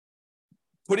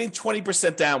 putting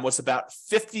 20% down was about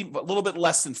a little bit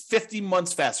less than 50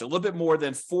 months faster, a little bit more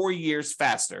than 4 years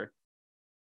faster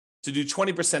to do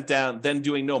 20% down than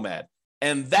doing Nomad.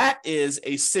 And that is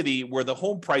a city where the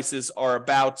home prices are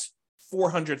about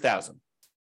 400,000,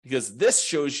 because this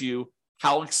shows you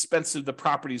how expensive the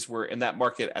properties were in that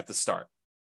market at the start.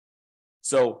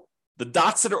 So the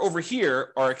dots that are over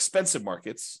here are expensive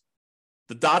markets.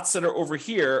 The dots that are over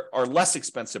here are less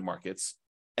expensive markets.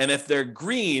 And if they're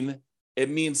green, it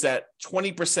means that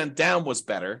 20% down was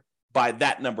better by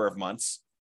that number of months.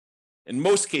 In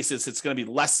most cases, it's going to be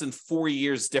less than 4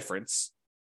 years difference.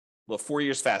 Well, 4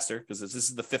 years faster, because this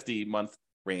is the 50-month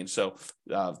range. So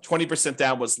 20%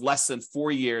 down was less than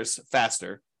 4 years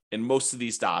faster in most of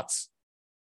these dots.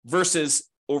 Versus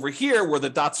over here, where the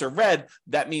dots are red,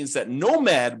 that means that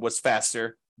Nomad was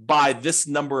faster by this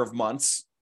number of months.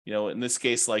 In this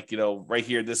case, right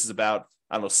here, this is about,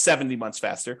 70 months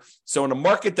faster. So in a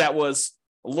market that was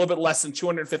a little bit less than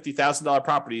 $250,000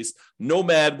 properties,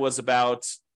 Nomad was about,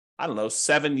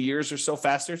 7 years or so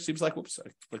faster. Seems like, whoops, I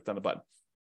clicked on the button.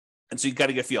 And so you got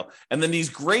to get a feel. And then these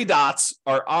gray dots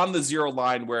are on the zero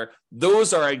line where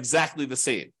those are exactly the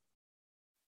same.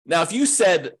 Now, if you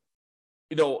said,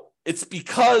 it's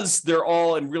because they're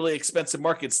all in really expensive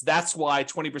markets, that's why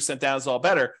 20% down is all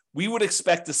better, we would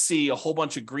expect to see a whole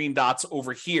bunch of green dots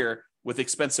over here with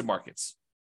expensive markets.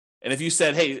 And if you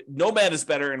said, hey, Nomad is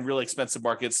better in really expensive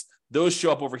markets, those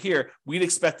show up over here, we'd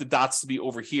expect the dots to be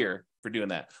over here for doing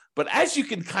that. But as you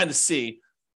can kind of see,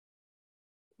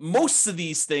 most of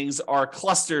these things are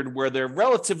clustered where they're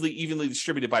relatively evenly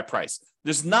distributed by price.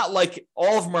 There's not like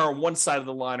all of them are on one side of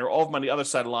the line or all of them on the other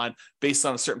side of the line based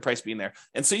on a certain price being there.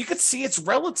 And so you could see it's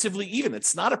relatively even.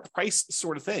 It's not a price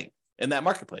sort of thing in that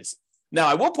marketplace. Now,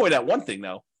 I will point out one thing,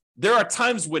 though. There are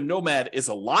times when Nomad is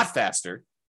a lot faster,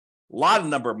 a lot of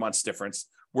number of months difference,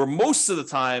 where most of the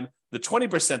time, the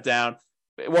 20% down,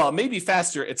 well, it may be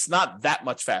faster. It's not that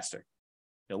much faster,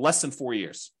 less than 4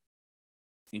 years.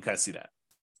 You can kind of see that.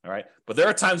 All right. But there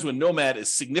are times when Nomad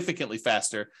is significantly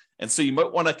faster. And so you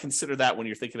might want to consider that when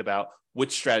you're thinking about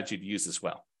which strategy to use as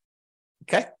well.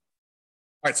 Okay. All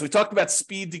right. So we talked about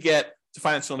speed to get to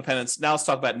financial independence. Now let's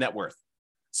talk about net worth.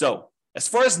 So as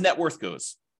far as net worth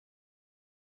goes,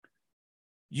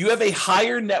 you have a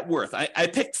higher net worth. I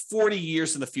picked 40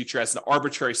 years in the future as an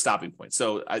arbitrary stopping point.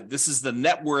 So this is the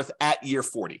net worth at year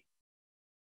 40.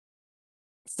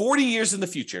 40 years in the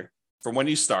future from when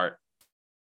you start,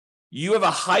 you have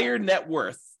a higher net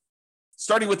worth,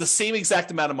 starting with the same exact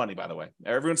amount of money, by the way.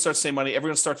 Everyone starts the same money.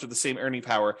 Everyone starts with the same earning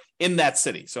power in that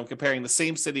city. So I'm comparing the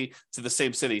same city to the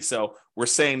same city. So we're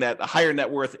saying that a higher net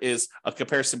worth is a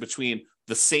comparison between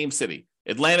the same city,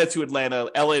 Atlanta to Atlanta,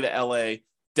 LA to LA,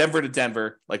 Denver to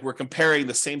Denver. Like we're comparing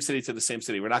the same city to the same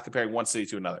city. We're not comparing one city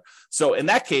to another. So in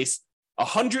that case,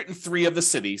 103 of the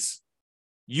cities,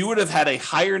 you would have had a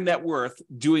higher net worth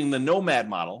doing the Nomad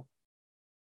model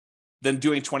than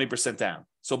doing 20% down.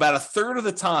 So about a third of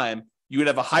the time, you would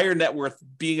have a higher net worth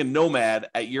being a Nomad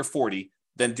at year 40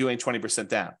 than doing 20%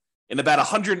 down. In about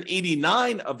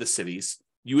 189 of the cities,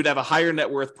 you would have a higher net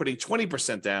worth putting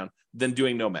 20% down than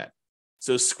doing Nomad.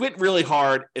 So squint really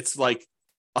hard. It's like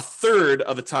a third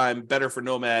of the time better for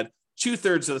Nomad,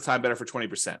 2/3 of the time better for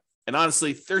 20%. And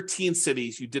honestly, 13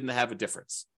 cities, you didn't have a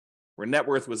difference where net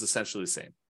worth was essentially the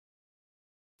same.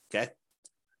 Okay.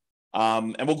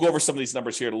 And we'll go over some of these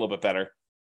numbers here a little bit better.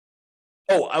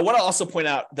 Oh, I want to also point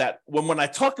out that when I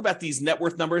talk about these net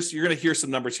worth numbers, you're going to hear some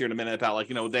numbers here in a minute about like,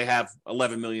 they have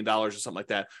 $11 million or something like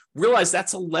that. Realize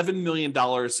that's $11 million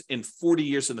in 40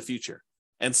 years in the future.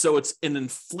 And so it's an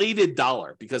inflated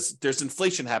dollar because there's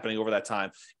inflation happening over that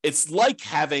time. It's like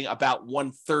having about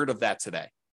 1/3 of that today.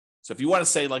 So if you want to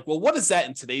say like, well, what is that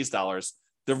in today's dollars?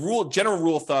 The general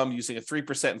rule of thumb using a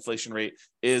 3% inflation rate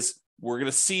is we're going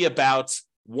to see about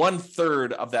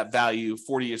 1/3 of that value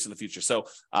 40 years in the future. So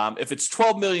if it's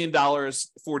 $12 million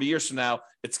 40 years from now,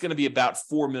 it's going to be about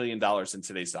 $4 million in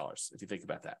today's dollars, if you think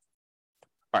about that.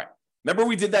 All right. Remember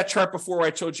we did that chart before where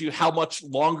I told you how much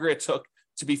longer it took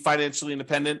to be financially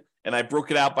independent? And I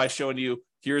broke it out by showing you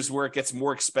here's where it gets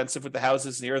more expensive with the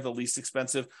houses, and here are the least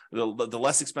expensive, the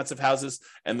less expensive houses.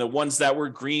 And the ones that were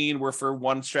green were for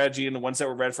one strategy, and the ones that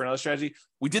were red for another strategy.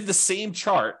 We did the same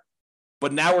chart,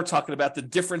 but now we're talking about the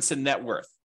difference in net worth.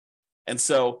 And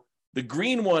so the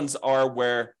green ones are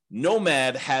where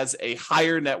Nomad has a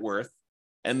higher net worth,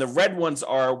 and the red ones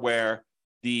are where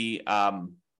the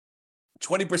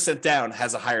 20% down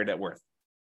has a higher net worth.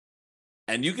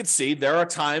 And you can see there are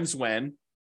times when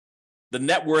the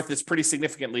net worth is pretty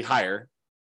significantly higher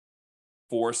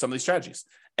for some of these strategies.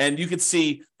 And you can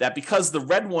see that because the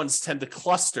red ones tend to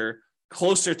cluster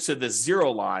closer to the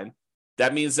zero line,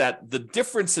 that means that the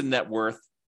difference in net worth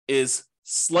is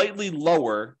slightly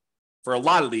lower for a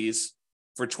lot of these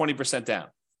for 20% down.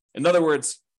 In other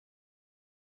words,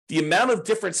 the amount of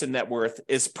difference in net worth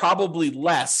is probably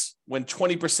less when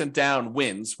 20% down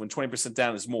wins, when 20%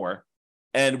 down is more.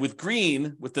 And with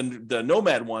green, with the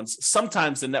Nomad ones,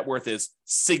 sometimes the net worth is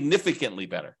significantly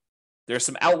better. There are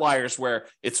some outliers where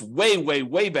it's way, way,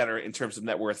 way better in terms of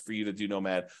net worth for you to do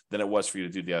Nomad than it was for you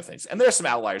to do the other things. And there are some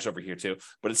outliers over here too,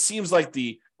 but it seems like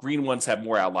the green ones have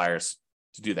more outliers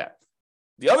to do that.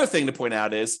 The other thing to point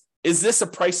out is this a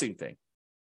pricing thing?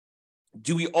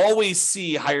 Do we always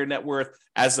see higher net worth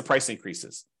as the price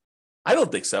increases? I don't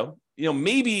think so.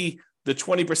 Maybe the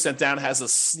 20% down has a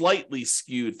slightly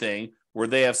skewed thing where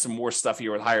they have some more stuff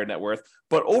here with higher net worth.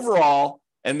 But overall,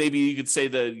 and maybe you could say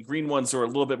the green ones are a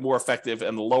little bit more effective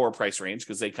in the lower price range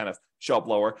because they kind of show up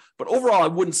lower. But overall, I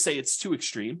wouldn't say it's too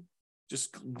extreme.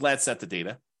 Just glance at the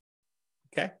data.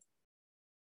 Okay.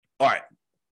 All right.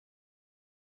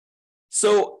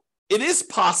 So it is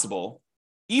possible,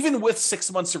 even with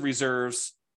 6 months of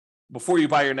reserves before you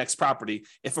buy your next property,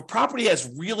 if a property has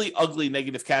really ugly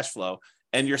negative cash flow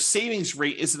and your savings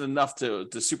rate isn't enough to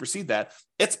supersede that,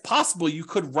 it's possible you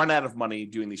could run out of money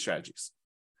doing these strategies.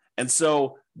 And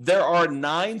so there are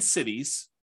 9 cities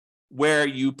where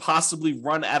you possibly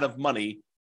run out of money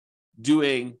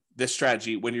doing this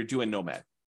strategy when you're doing Nomad.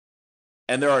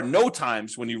 And there are no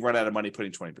times when you run out of money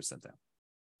putting 20% down.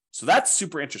 So that's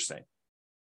super interesting.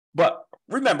 But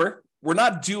remember, we're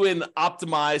not doing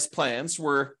optimized plans.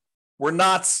 We're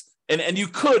not, and you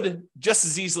could just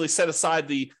as easily set aside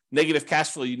the negative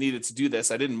cash flow you needed to do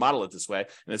this. I didn't model it this way,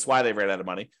 and it's why they ran out of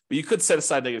money. But you could set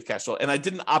aside negative cash flow, and I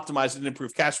didn't optimize it and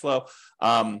improve cash flow.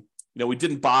 We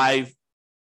didn't buy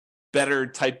better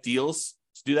type deals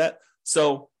to do that.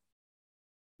 So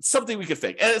it's something we could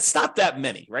fake, and it's not that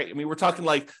many, right? I mean, we're talking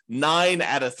like 9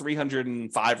 out of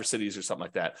 305 cities or something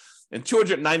like that, and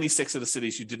 296 of the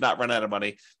cities you did not run out of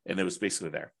money, and it was basically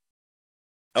there.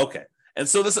 Okay. And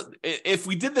so if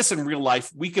we did this in real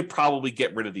life, we could probably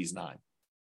get rid of these 9.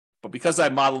 But because I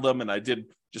modeled them and I did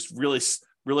just really,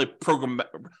 really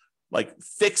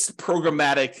fixed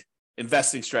programmatic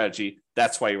investing strategy,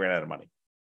 that's why you ran out of money.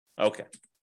 Okay.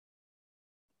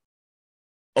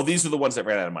 Oh, these are the ones that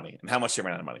ran out of money and how much they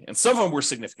ran out of money. And some of them were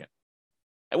significant,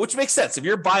 which makes sense. If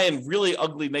you're buying really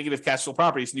ugly negative cash flow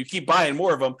properties and you keep buying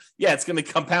more of them, yeah, it's going to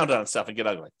compound on itself and get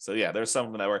ugly. So yeah, there's some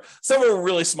of them some of them were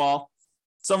really small.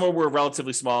 Some of them were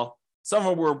relatively small. Some of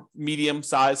them were medium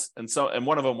size. And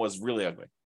one of them was really ugly.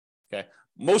 Okay.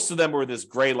 Most of them were this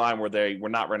gray line where they were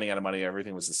not running out of money.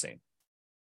 Everything was the same.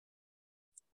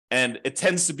 And it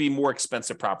tends to be more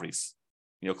expensive properties,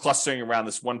 clustering around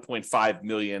this 1.5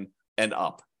 million and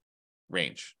up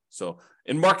range. So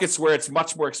in markets where it's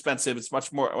much more expensive, it's much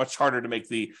harder to make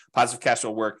the positive cash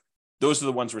flow work. Those are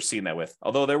the ones we're seeing that with.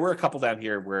 Although there were a couple down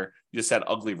here where you just had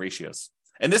ugly ratios.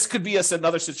 And this could be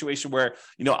another situation where,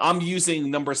 I'm using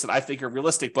numbers that I think are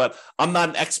realistic, but I'm not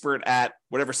an expert at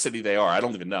whatever city they are. I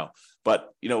don't even know.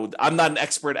 But, I'm not an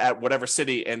expert at whatever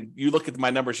city. And you look at my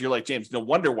numbers, you're like, James, no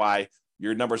wonder why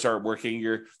your numbers aren't working.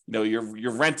 Your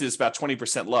rent is about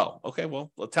 20% low. Okay,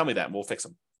 well, tell me that and we'll fix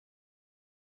them.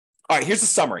 All right, here's the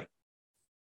summary.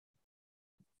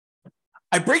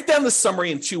 I break down the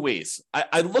summary in two ways.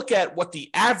 I look at what the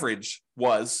average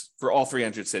was for all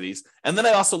 300 cities, and then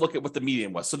I also look at what the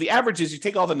median was. So the average is you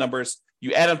take all the numbers,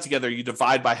 you add them together, you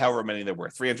divide by however many there were,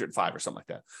 305 or something like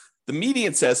that. The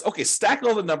median says, okay, stack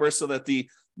all the numbers so that the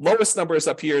lowest number is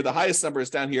up here, the highest number is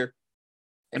down here,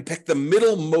 and pick the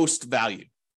middlemost value.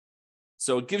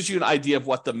 So it gives you an idea of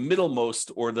what the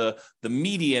middlemost or the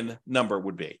median number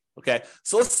would be. Okay,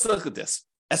 so let's look at this.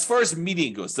 As far as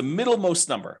median goes, the middlemost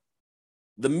number,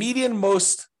 the median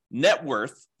most net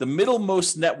worth, the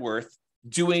middlemost net worth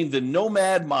doing the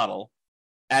Nomad model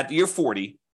at year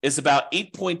 40 is about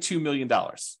 $8.2 million.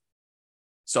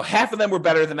 So half of them were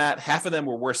better than that, half of them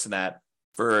were worse than that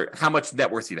for how much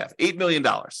net worth you'd have. $8 million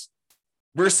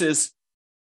versus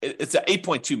it's at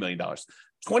 $8.2 million.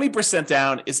 20%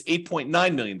 down is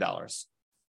 $8.9 million.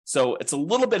 So it's a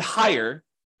little bit higher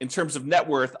in terms of net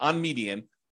worth on median,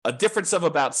 a difference of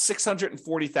about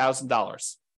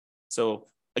 $640,000. So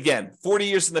again, 40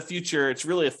 years in the future, it's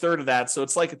really a third of that. So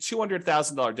it's like a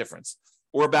 $200,000 difference,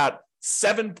 or about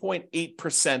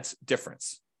 7.8%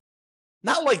 difference.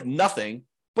 Not like nothing,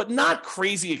 but not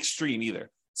crazy extreme either.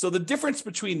 So the difference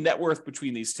between net worth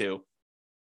between these two,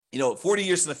 40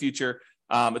 years in the future,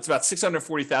 it's about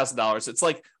 $640,000. It's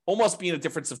like almost being a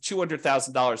difference of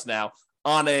 $200,000 now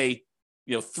on a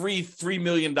 $3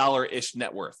 million-ish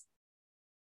net worth.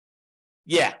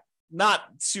 Yeah, not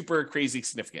super crazy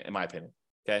significant in my opinion.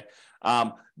 Okay,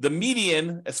 the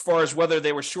median, as far as whether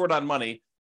they were short on money,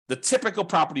 the typical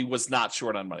property was not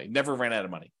short on money, never ran out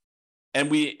of money, and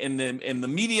we in the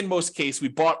median most case we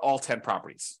bought all 10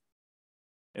 properties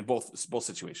in both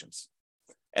situations.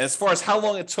 And as far as how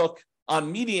long it took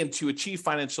on median to achieve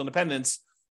financial independence,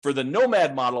 for the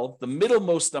Nomad model, the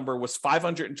middlemost number was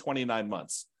 529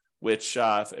 months, which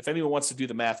if anyone wants to do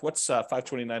the math, what's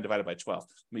 529 divided by 12?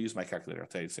 Let me use my calculator. I'll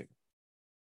tell you a second.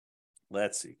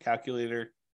 Let's see,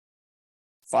 calculator,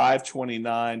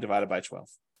 529 divided by 12.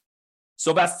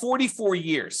 So about 44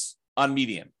 years on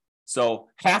median. So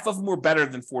half of them were better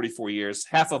than 44 years,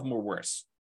 half of them were worse.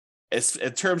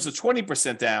 In terms of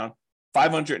 20% down,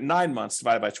 509 months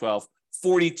divided by 12,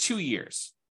 42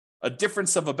 years, a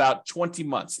difference of about 20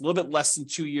 months, a little bit less than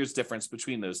 2 years difference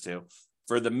between those two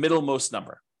for the middlemost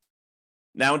number.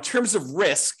 Now, in terms of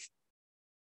risk,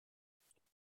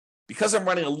 because I'm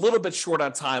running a little bit short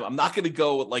on time, I'm not going to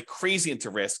go like crazy into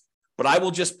risk, but I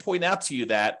will just point out to you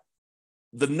that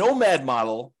the Nomad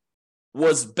model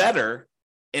was better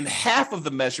in half of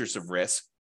the measures of risk,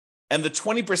 and the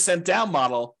 20% down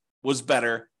model was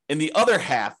better in the other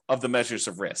half of the measures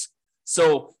of risk.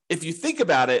 So if you think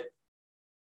about it,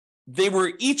 they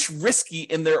were each risky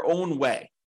in their own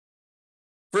way.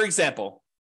 For example,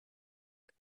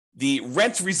 the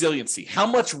rent resiliency, how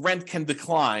much rent can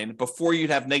decline before you'd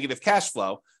have negative cash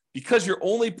flow? Because you're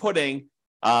only putting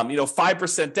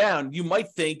 5% down, you might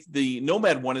think the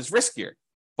Nomad one is riskier.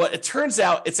 But it turns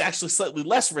out it's actually slightly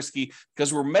less risky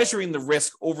because we're measuring the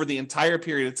risk over the entire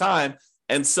period of time.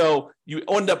 And so you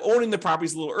end up owning the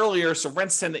properties a little earlier, so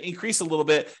rents tend to increase a little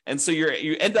bit. And so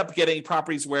you end up getting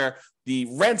properties where the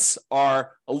rents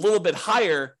are a little bit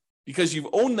higher because you've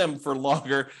owned them for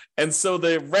longer. And so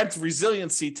the rent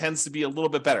resiliency tends to be a little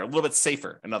bit better, a little bit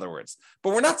safer, in other words.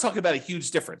 But we're not talking about a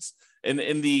huge difference.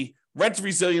 In the rent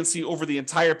resiliency over the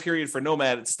entire period for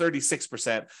Nomad, it's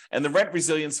 36%. And the rent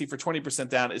resiliency for 20%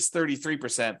 down is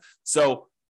 33%. So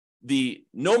the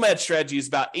Nomad strategy is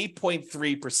about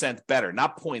 8.3% better,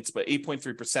 not points, but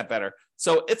 8.3% better.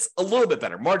 So it's a little bit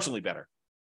better, marginally better.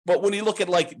 But when you look at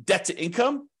like debt to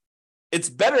income, it's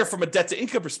better from a debt to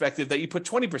income perspective that you put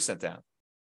 20% down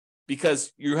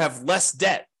because you have less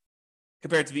debt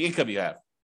compared to the income you have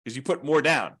because you put more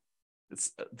down.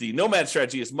 The Nomad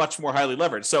strategy is much more highly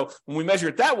leveraged. So when we measure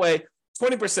it that way,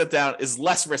 20% down is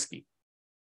less risky.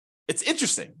 It's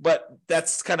interesting, but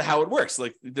that's kind of how it works.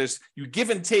 Like you give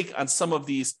and take on some of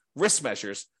these risk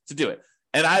measures to do it.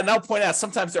 And I'll point out,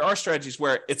 sometimes there are strategies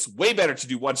where it's way better to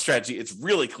do one strategy. It's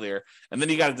really clear. And then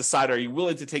you got to decide, are you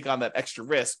willing to take on that extra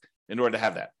risk in order to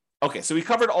have that? Okay, so we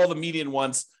covered all the median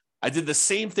ones. I did the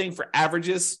same thing for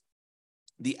averages.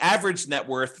 The average net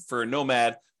worth for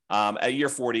Nomad at year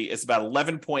 40 is about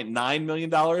 $11.9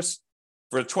 million.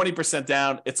 For 20%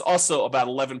 down, it's also about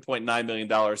 $11.9 million.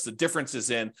 The difference is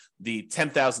in the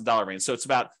 $10,000 range. So it's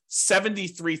about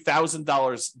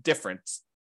 $73,000 difference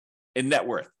in net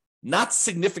worth. Not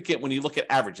significant when you look at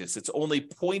averages. It's only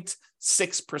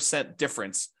 0.6%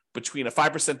 difference between a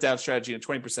 5% down strategy and a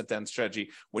 20% down strategy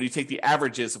when you take the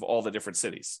averages of all the different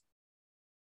cities.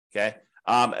 Okay.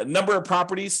 Number of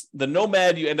properties, the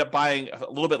Nomad, you end up buying a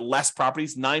little bit less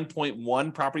properties,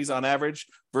 9.1 properties on average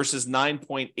versus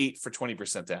 9.8 for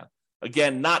 20% down.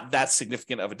 Again, not that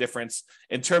significant of a difference.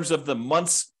 In terms of the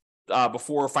months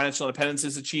before financial independence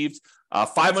is achieved,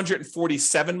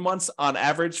 547 months on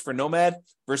average for Nomad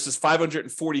versus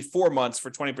 544 months for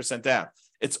 20% down.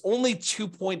 It's only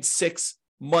 2.6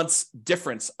 months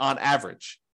difference on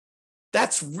average.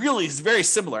 That's really very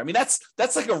similar. I mean,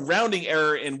 that's like a rounding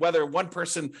error in whether one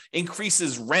person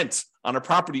increases rent on a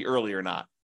property early or not.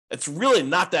 It's really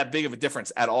not that big of a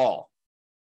difference at all.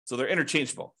 So they're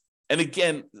interchangeable. And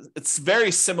again, it's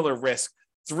very similar risk.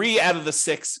 3 out of the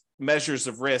 6 measures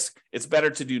of risk, it's better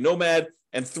to do Nomad,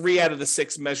 and 3 out of the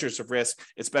 6 measures of risk,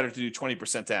 it's better to do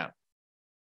 20% down.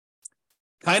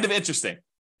 Kind of interesting.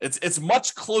 It's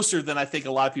much closer than I think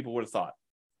a lot of people would have thought.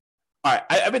 All right,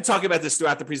 I've been talking about this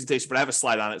throughout the presentation, but I have a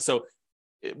slide on it. So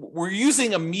we're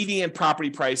using a median property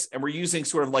price, and we're using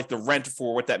sort of like the rent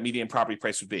for what that median property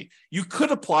price would be. You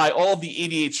could apply all of the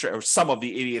 88, or some of the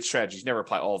 88 strategies, never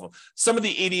apply all of them. Some of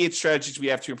the 88 strategies we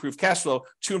have to improve cash flow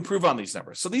to improve on these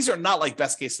numbers. So these are not like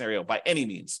best case scenario by any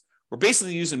means. We're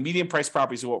basically using median price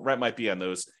properties and what rent might be on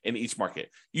those in each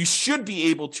market. You should be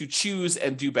able to choose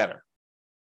and do better.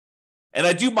 And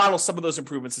I do model some of those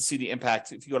improvements and see the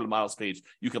impact. If you go to the models page,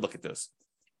 you can look at those.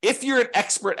 If you're an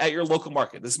expert at your local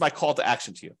market, this is my call to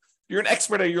action to you. If you're an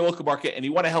expert at your local market and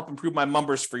you want to help improve my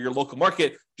numbers for your local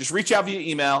market, just reach out via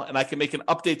email and I can make an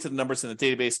update to the numbers in the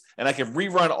database and I can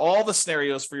rerun all the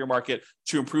scenarios for your market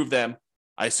to improve them.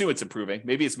 I assume it's improving.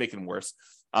 Maybe it's making them worse.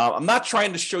 I'm not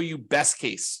trying to show you best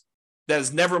case. That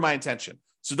is never my intention.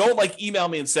 So don't like email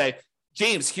me and say,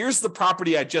 James, here's the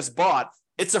property I just bought.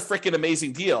 It's a freaking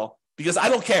amazing deal. Because I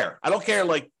don't care. I don't care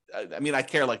I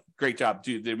care great job,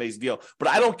 dude, the amazing deal. But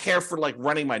I don't care for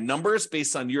running my numbers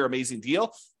based on your amazing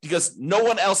deal because no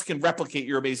one else can replicate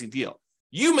your amazing deal.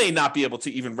 You may not be able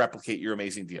to even replicate your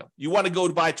amazing deal. You want to go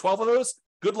to buy 12 of those?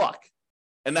 Good luck.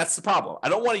 And that's the problem. I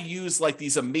don't want to use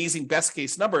these amazing best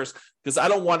case numbers because I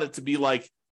don't want it to be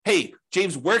hey,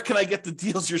 James, where can I get the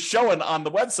deals you're showing on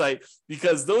the website?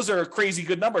 Because those are crazy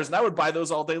good numbers. And I would buy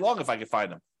those all day long if I could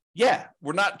find them. Yeah,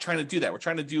 we're not trying to do that. We're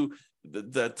trying to do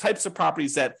the types of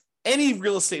properties that any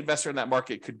real estate investor in that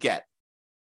market could get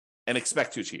and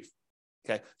expect to achieve.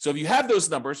 Okay, so if you have those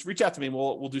numbers, reach out to me and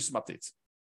we'll do some updates.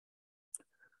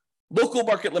 Local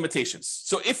market limitations.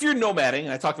 So if you're nomading,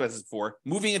 and I talked about this before,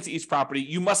 moving into each property,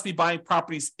 you must be buying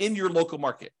properties in your local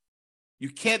market. You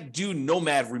can't do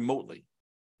nomad remotely.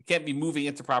 You can't be moving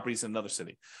into properties in another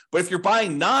city. But if you're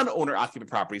buying non-owner occupant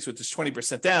properties, which is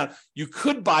 20% down, you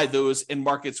could buy those in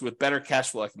markets with better cash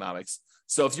flow economics.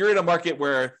 So if you're in a market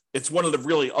where it's one of the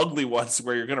really ugly ones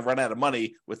where you're going to run out of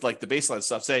money with the baseline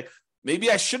stuff, say,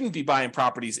 maybe I shouldn't be buying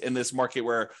properties in this market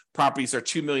where properties are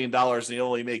 $2 million and you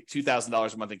only make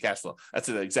 $2,000 a month in cash flow. That's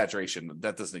an exaggeration.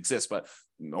 That doesn't exist,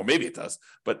 or maybe it does.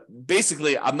 But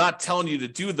basically, I'm not telling you to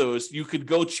do those. You could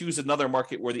go choose another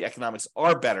market where the economics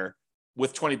are better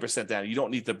with 20% down. You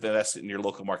don't need to invest in your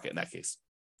local market in that case.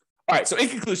 All right, so in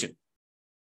conclusion,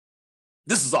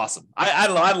 this is awesome. I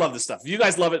don't know. I love this stuff. If you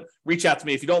guys love it, reach out to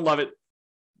me. If you don't love it,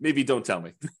 maybe don't tell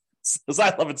me because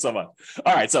I love it so much.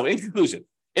 All right, so in conclusion,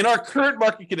 in our current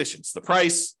market conditions, the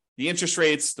price, the interest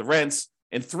rates, the rents,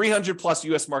 in 300 plus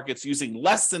U.S. markets using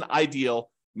less than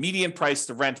ideal median price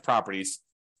to rent properties,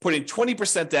 putting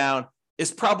 20% down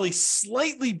is probably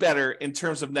slightly better in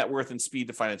terms of net worth and speed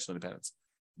to financial independence.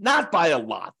 Not by a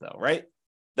lot, though, right?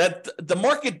 That the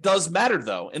market does matter,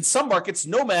 though. In some markets,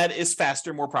 nomad is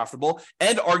faster, more profitable,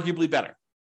 and arguably better.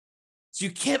 So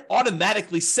you can't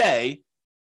automatically say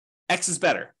X is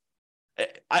better.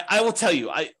 I will tell you,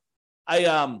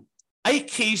 I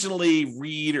occasionally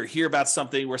read or hear about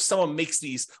something where someone makes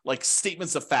these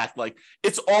statements of fact,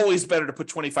 it's always better to put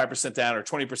 25% down or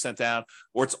 20% down,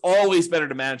 or it's always better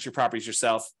to manage your properties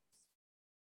yourself.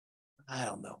 I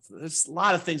don't know. There's a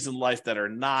lot of things in life that are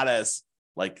not as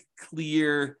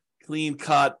clear, clean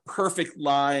cut, perfect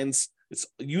lines. It's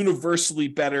universally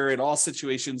better in all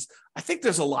situations. I think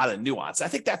there's a lot of nuance. I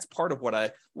think that's part of what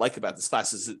I like about this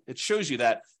class is it shows you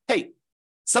that, hey,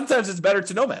 sometimes it's better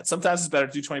to nomad. Sometimes it's better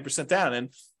to do 20% down, and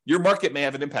your market may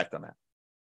have an impact on that.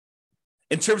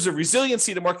 In terms of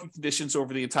resiliency to market conditions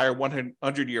over the entire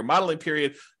 100-year modeling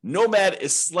period, nomad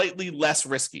is slightly less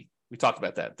risky. We talked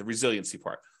about that, the resiliency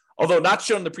part. Although not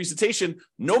shown in the presentation,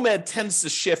 nomad tends to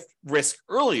shift risk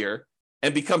earlier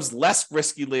and becomes less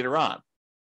risky later on.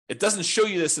 It doesn't show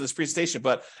you this in this presentation,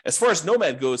 but as far as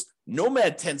nomad goes,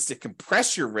 nomad tends to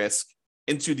compress your risk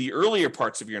into the earlier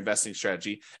parts of your investing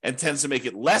strategy and tends to make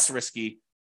it less risky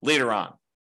later on.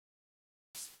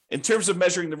 In terms of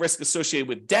measuring the risk associated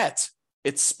with debt,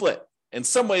 it's split. In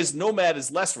some ways, Nomad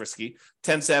is less risky,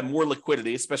 tends to have more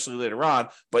liquidity, especially later on.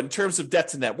 But in terms of debt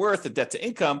to net worth and debt to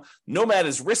income, Nomad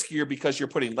is riskier because you're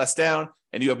putting less down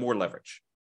and you have more leverage.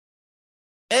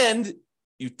 And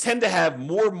you tend to have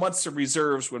more months of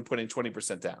reserves when putting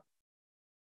 20% down.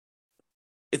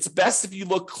 It's best if you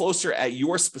look closer at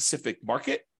your specific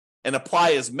market and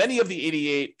apply as many of the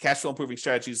 88 cash flow improving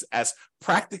strategies as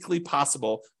practically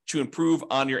possible to improve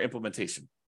on your implementation.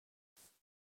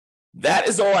 That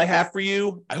is all I have for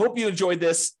you. I hope you enjoyed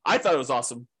this. I thought it was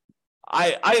awesome.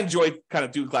 I enjoyed kind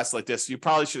of doing classes like this. You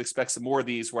probably should expect some more of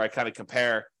these where I kind of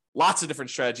compare lots of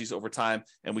different strategies over time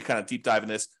and we kind of deep dive in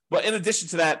this. But in addition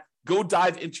to that, go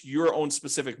dive into your own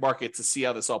specific market to see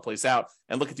how this all plays out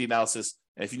and look at the analysis.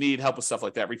 And if you need help with stuff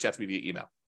like that, reach out to me via email.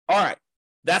 All right.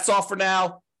 That's all for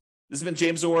now. This has been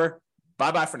James Orr.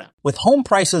 Bye-bye for now. With home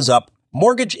prices up,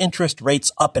 mortgage interest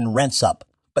rates up, and rents up,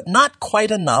 but not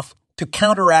quite enough to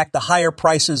counteract the higher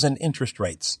prices and interest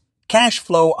rates. Cash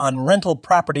flow on rental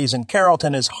properties in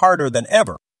Carrollton is harder than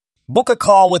ever. Book a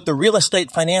call with the Real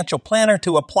Estate Financial Planner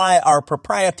to apply our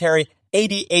proprietary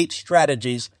 88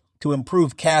 strategies to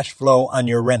improve cash flow on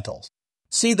your rentals.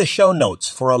 See the show notes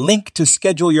for a link to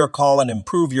schedule your call and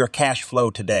improve your cash flow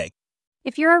today.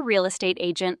 If you're a real estate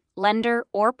agent, lender,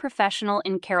 or professional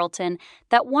in Carrollton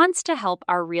that wants to help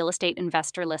our real estate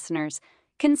investor listeners,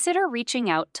 consider reaching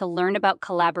out to learn about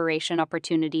collaboration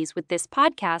opportunities with this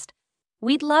podcast.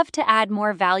 We'd love to add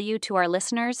more value to our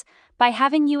listeners by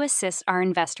having you assist our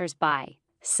investors buy,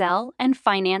 sell, and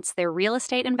finance their real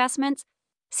estate investments.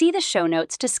 See the show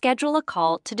notes to schedule a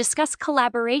call to discuss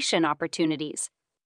collaboration opportunities.